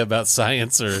idea about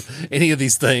science or any of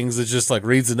these things, is just like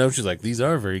reads the notes. She's like, "These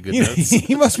are very good notes."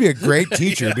 He must be a great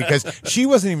teacher because she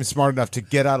wasn't even smart enough to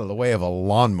get out of the way of a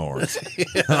lawnmower. She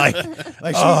could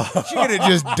have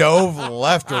just dove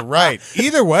left or right.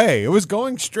 Either way, it was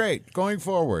going straight, going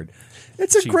forward.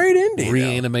 It's a great ending. though.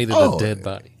 Reanimated a dead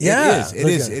body. Yeah.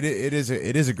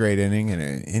 It is a great ending,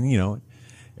 and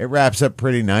it wraps up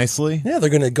pretty nicely. Yeah, they're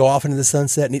going to go off into the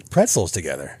sunset and eat pretzels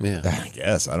together. Yeah. I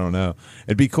guess I don't know.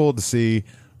 It'd be cool to see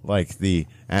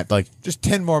just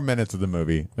 10 more minutes of the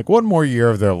movie, like one more year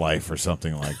of their life or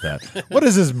something like that. What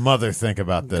does his mother think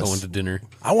about this? Going to dinner.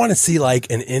 I want to see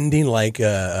like an ending like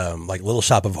Little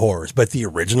Shop of Horrors, but the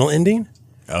original ending.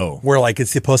 Oh, Where like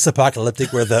it's the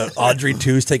post-apocalyptic, where the Audrey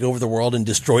 2s take over the world and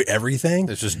destroy everything.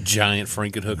 There's just giant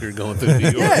Frankenhooker going through New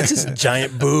York. Yeah, it's just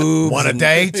giant boobs. want a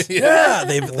date? Yeah,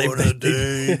 they've a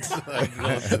date.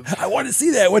 I want to see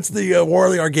that. What's the War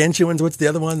of the Gargantuans? What's the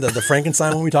other one? The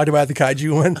Frankenstein one we talked about, the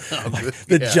kaiju one,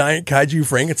 giant kaiju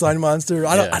Frankenstein monster.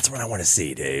 That's what I want to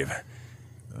see, Dave.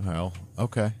 Well,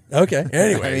 okay. Okay.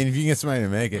 Anyway, I mean, if you can get somebody to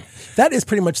make it. that is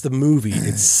pretty much the movie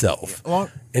itself, and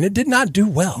it did not do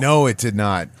well. No, it did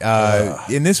not.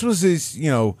 And this was his,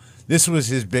 this was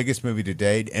his biggest movie to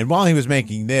date. And while he was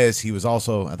making this, he was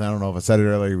also, I don't know if I said it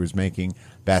earlier, he was making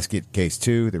Basket Case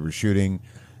 2. They were shooting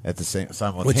at the same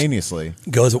simultaneously.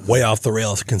 Goes way off the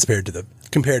rails compared to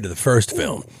the first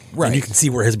film. Right. And you can see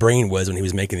where his brain was when he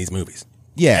was making these movies.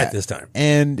 Yeah, At this time.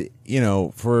 And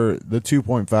for the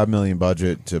 $2.5 million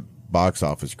budget to box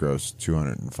office gross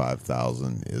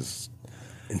 $205,000 is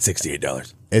And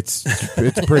 $68. it's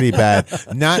pretty bad.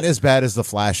 Not as bad as The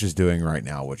Flash is doing right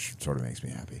now, which sort of makes me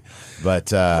happy.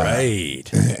 But Right.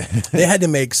 They had to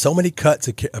make so many cuts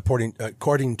according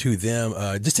to them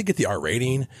just to get the R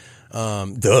rating.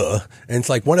 And it's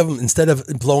like one of them, instead of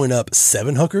blowing up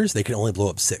 7 hookers, they can only blow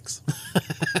up 6.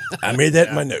 I made that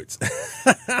in my notes.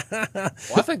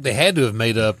 Well, I think they had to have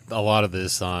made up a lot of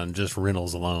this on just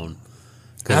rentals alone.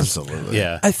 Absolutely.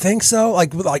 Yeah. I think so.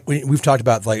 Like we've talked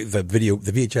about like the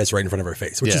VHS right in front of our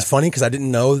face, which is funny because I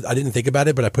didn't think about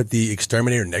it, but I put the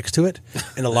Exterminator next to it,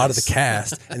 and a lot of the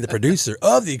cast and the producer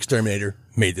of the Exterminator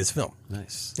made this film.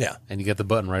 Nice. Yeah. And you got the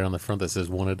button right on the front that says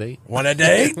 "Want a date?" Want a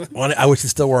date? I wish it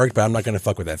still worked, but I'm not going to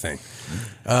fuck with that thing.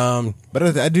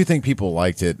 But I do think people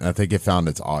liked it. I think it found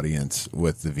its audience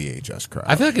with the VHS crowd.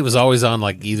 I feel like it was always on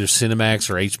like either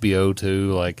Cinemax or HBO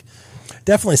too. Like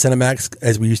Definitely Cinemax,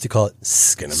 as we used to call it,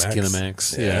 Skinemax.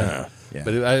 Skinemax. Yeah. Yeah.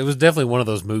 But it was definitely one of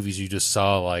those movies you just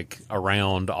saw like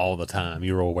around all the time.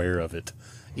 You were aware of it,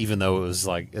 even though it was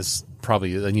like it's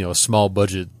probably a small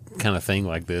budget kind of thing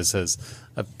like this has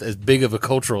as big of a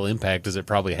cultural impact as it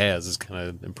probably has is kind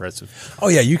of impressive. Oh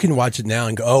yeah, you can watch it now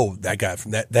and go, oh, that guy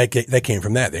from that came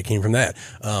from that came from that.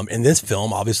 In this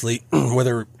film, obviously,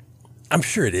 whether I'm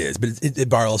sure it is, but it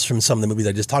borrows from some of the movies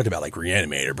I just talked about, like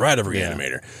Reanimator, Bride of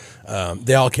Reanimator.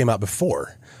 They all came out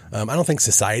before. I don't think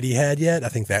Society had yet. I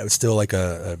think that was still like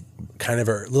a kind of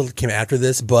a little came after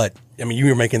this. But I mean, you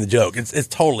were making the joke. It's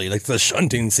totally like the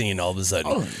shunting scene all of a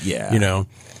sudden. Oh, yeah.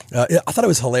 I thought it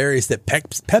was hilarious that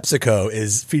PepsiCo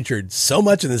is featured so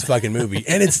much in this fucking movie,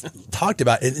 and it's talked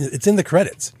about. It's in the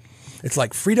credits. It's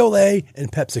like Frito-Lay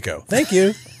and PepsiCo. Thank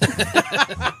you.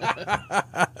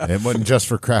 It wasn't just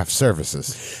for craft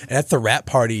services. At the rap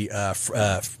party,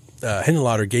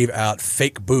 Henenlotter gave out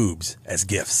fake boobs as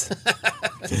gifts.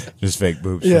 Just fake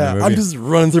boobs. Yeah, from the I'm movie. just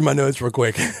running through my notes real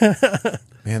quick.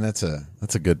 Man, that's a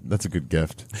good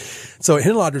gift. So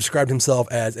Henenlotter described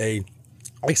himself as a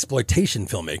exploitation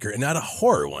filmmaker and not a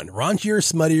horror one. Raunchier,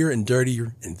 smuttier, and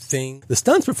dirtier and thing. The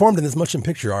stunts performed in this motion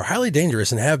picture are highly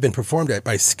dangerous and have been performed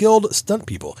by skilled stunt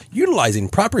people utilizing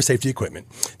proper safety equipment.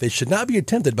 They should not be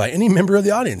attempted by any member of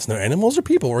the audience. No animals or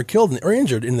people were killed or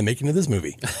injured in the making of this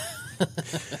movie.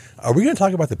 Are we going to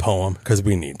talk about the poem? Because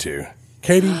we need to.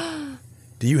 Katie,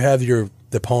 do you have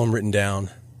the poem written down?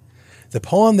 The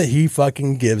poem that he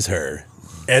fucking gives her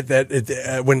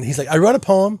when he's like, I wrote a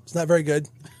poem. It's not very good.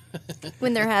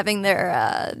 When they're having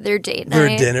their date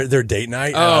night. Their date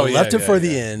night. Oh, I left it for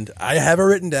the end. I have it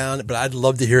written down, but I'd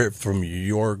love to hear it from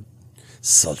your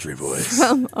sultry voice.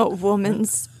 From a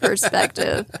woman's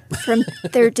perspective. From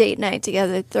their date night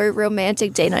together, their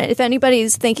romantic date night. If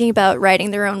anybody's thinking about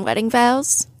writing their own wedding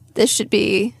vows, this should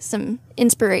be some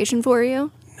inspiration for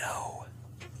you. No.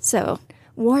 So,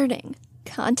 warning.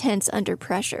 Contents Under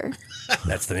Pressure.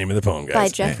 That's the name of the poem, guys. By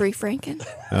Jeffrey Franken.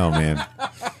 Oh, man.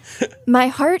 My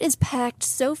heart is packed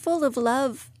so full of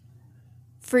love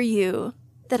for you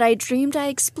that I dreamed I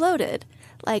exploded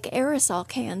like aerosol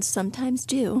cans sometimes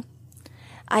do.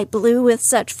 I blew with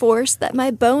such force that my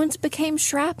bones became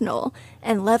shrapnel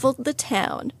and leveled the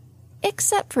town,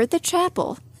 except for the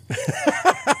chapel.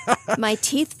 My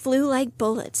teeth flew like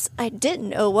bullets. I didn't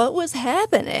know what was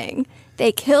happening.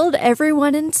 They killed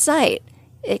everyone in sight,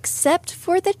 except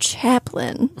for the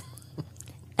chaplain.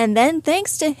 And then,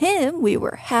 thanks to him, we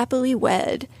were happily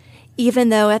wed, even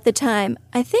though at the time,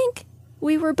 I think,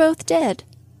 we were both dead.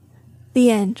 The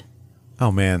end.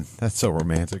 Oh, man. That's so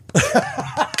romantic.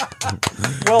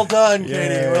 Well done,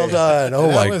 Katie. Well done.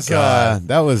 Oh, my God.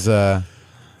 That was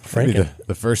Franken.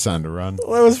 the first sign to run. That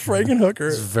was Frankenhooker.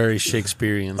 It's very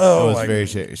Shakespearean. Oh, it was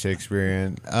very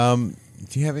Shakespearean.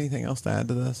 Do you have anything else to add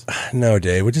to this? No,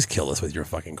 Dave. Would just kill us with your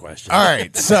fucking question. All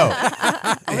right. So,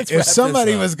 if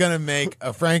somebody was going to make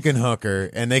a Frankenhooker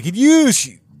and they could use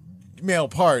male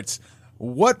parts,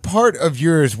 what part of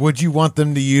yours would you want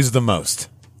them to use the most?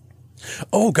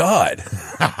 Oh, God.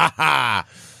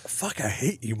 Fuck, I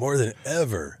hate you more than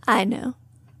ever. I know.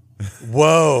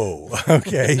 Whoa.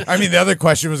 Okay. I mean, the other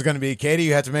question was going to be, Katie,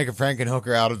 you have to make a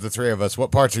Frankenhooker out of the three of us.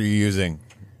 What parts are you using?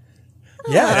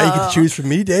 Yeah, now you can choose from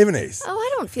me, Dave, and Ace. Oh, I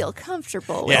don't feel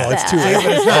comfortable with Oh, that. it's too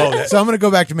late. So I'm going to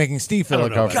go back to making Steve feel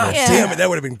uncomfortable. God damn it, that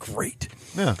would have been great.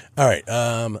 Yeah. All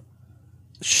right.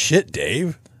 Shit,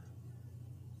 Dave.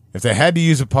 If they had to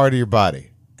use a part of your body.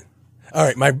 All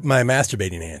right, my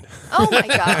masturbating hand. Oh, my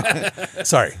God.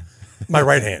 Sorry. My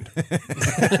right hand.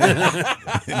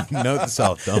 Note to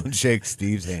self, don't shake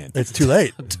Steve's hand. It's too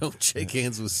late. Don't shake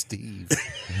hands with Steve.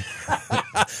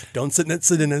 Don't sit in it.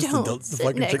 Don't Don't sit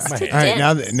fucking next shake my to hand.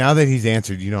 All right, now that he's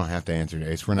answered, you don't have to answer,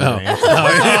 Ace. We're not going to answer.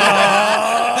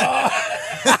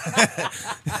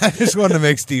 I just wanted to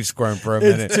make Steve squirm for a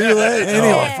minute. It's too late.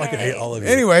 Anyway. Oh, I fucking hate all of you.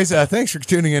 Anyways, thanks for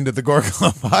tuning into the Gore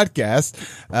Club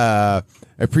podcast.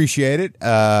 Appreciate it.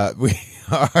 We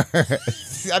are...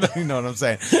 I don't even know what I'm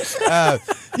saying.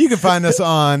 You can find us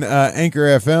on Anchor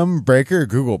FM, Breaker,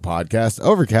 Google Podcast,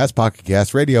 Overcast, Pocket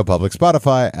Cast, Radio Public,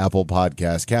 Spotify, Apple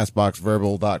Podcast, CastBox,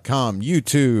 Verbal.com,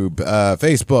 YouTube,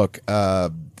 Facebook,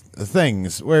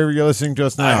 things, wherever you're listening to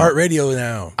us now. iHeartRadio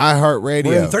now. iHeartRadio.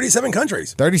 We're in 37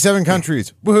 countries. 37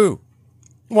 countries. Woohoo.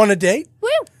 Want a date? Woo!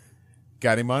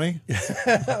 Got any money?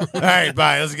 All right,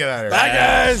 bye. Let's get out of here. Bye,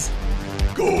 guys.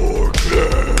 Gore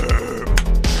Club.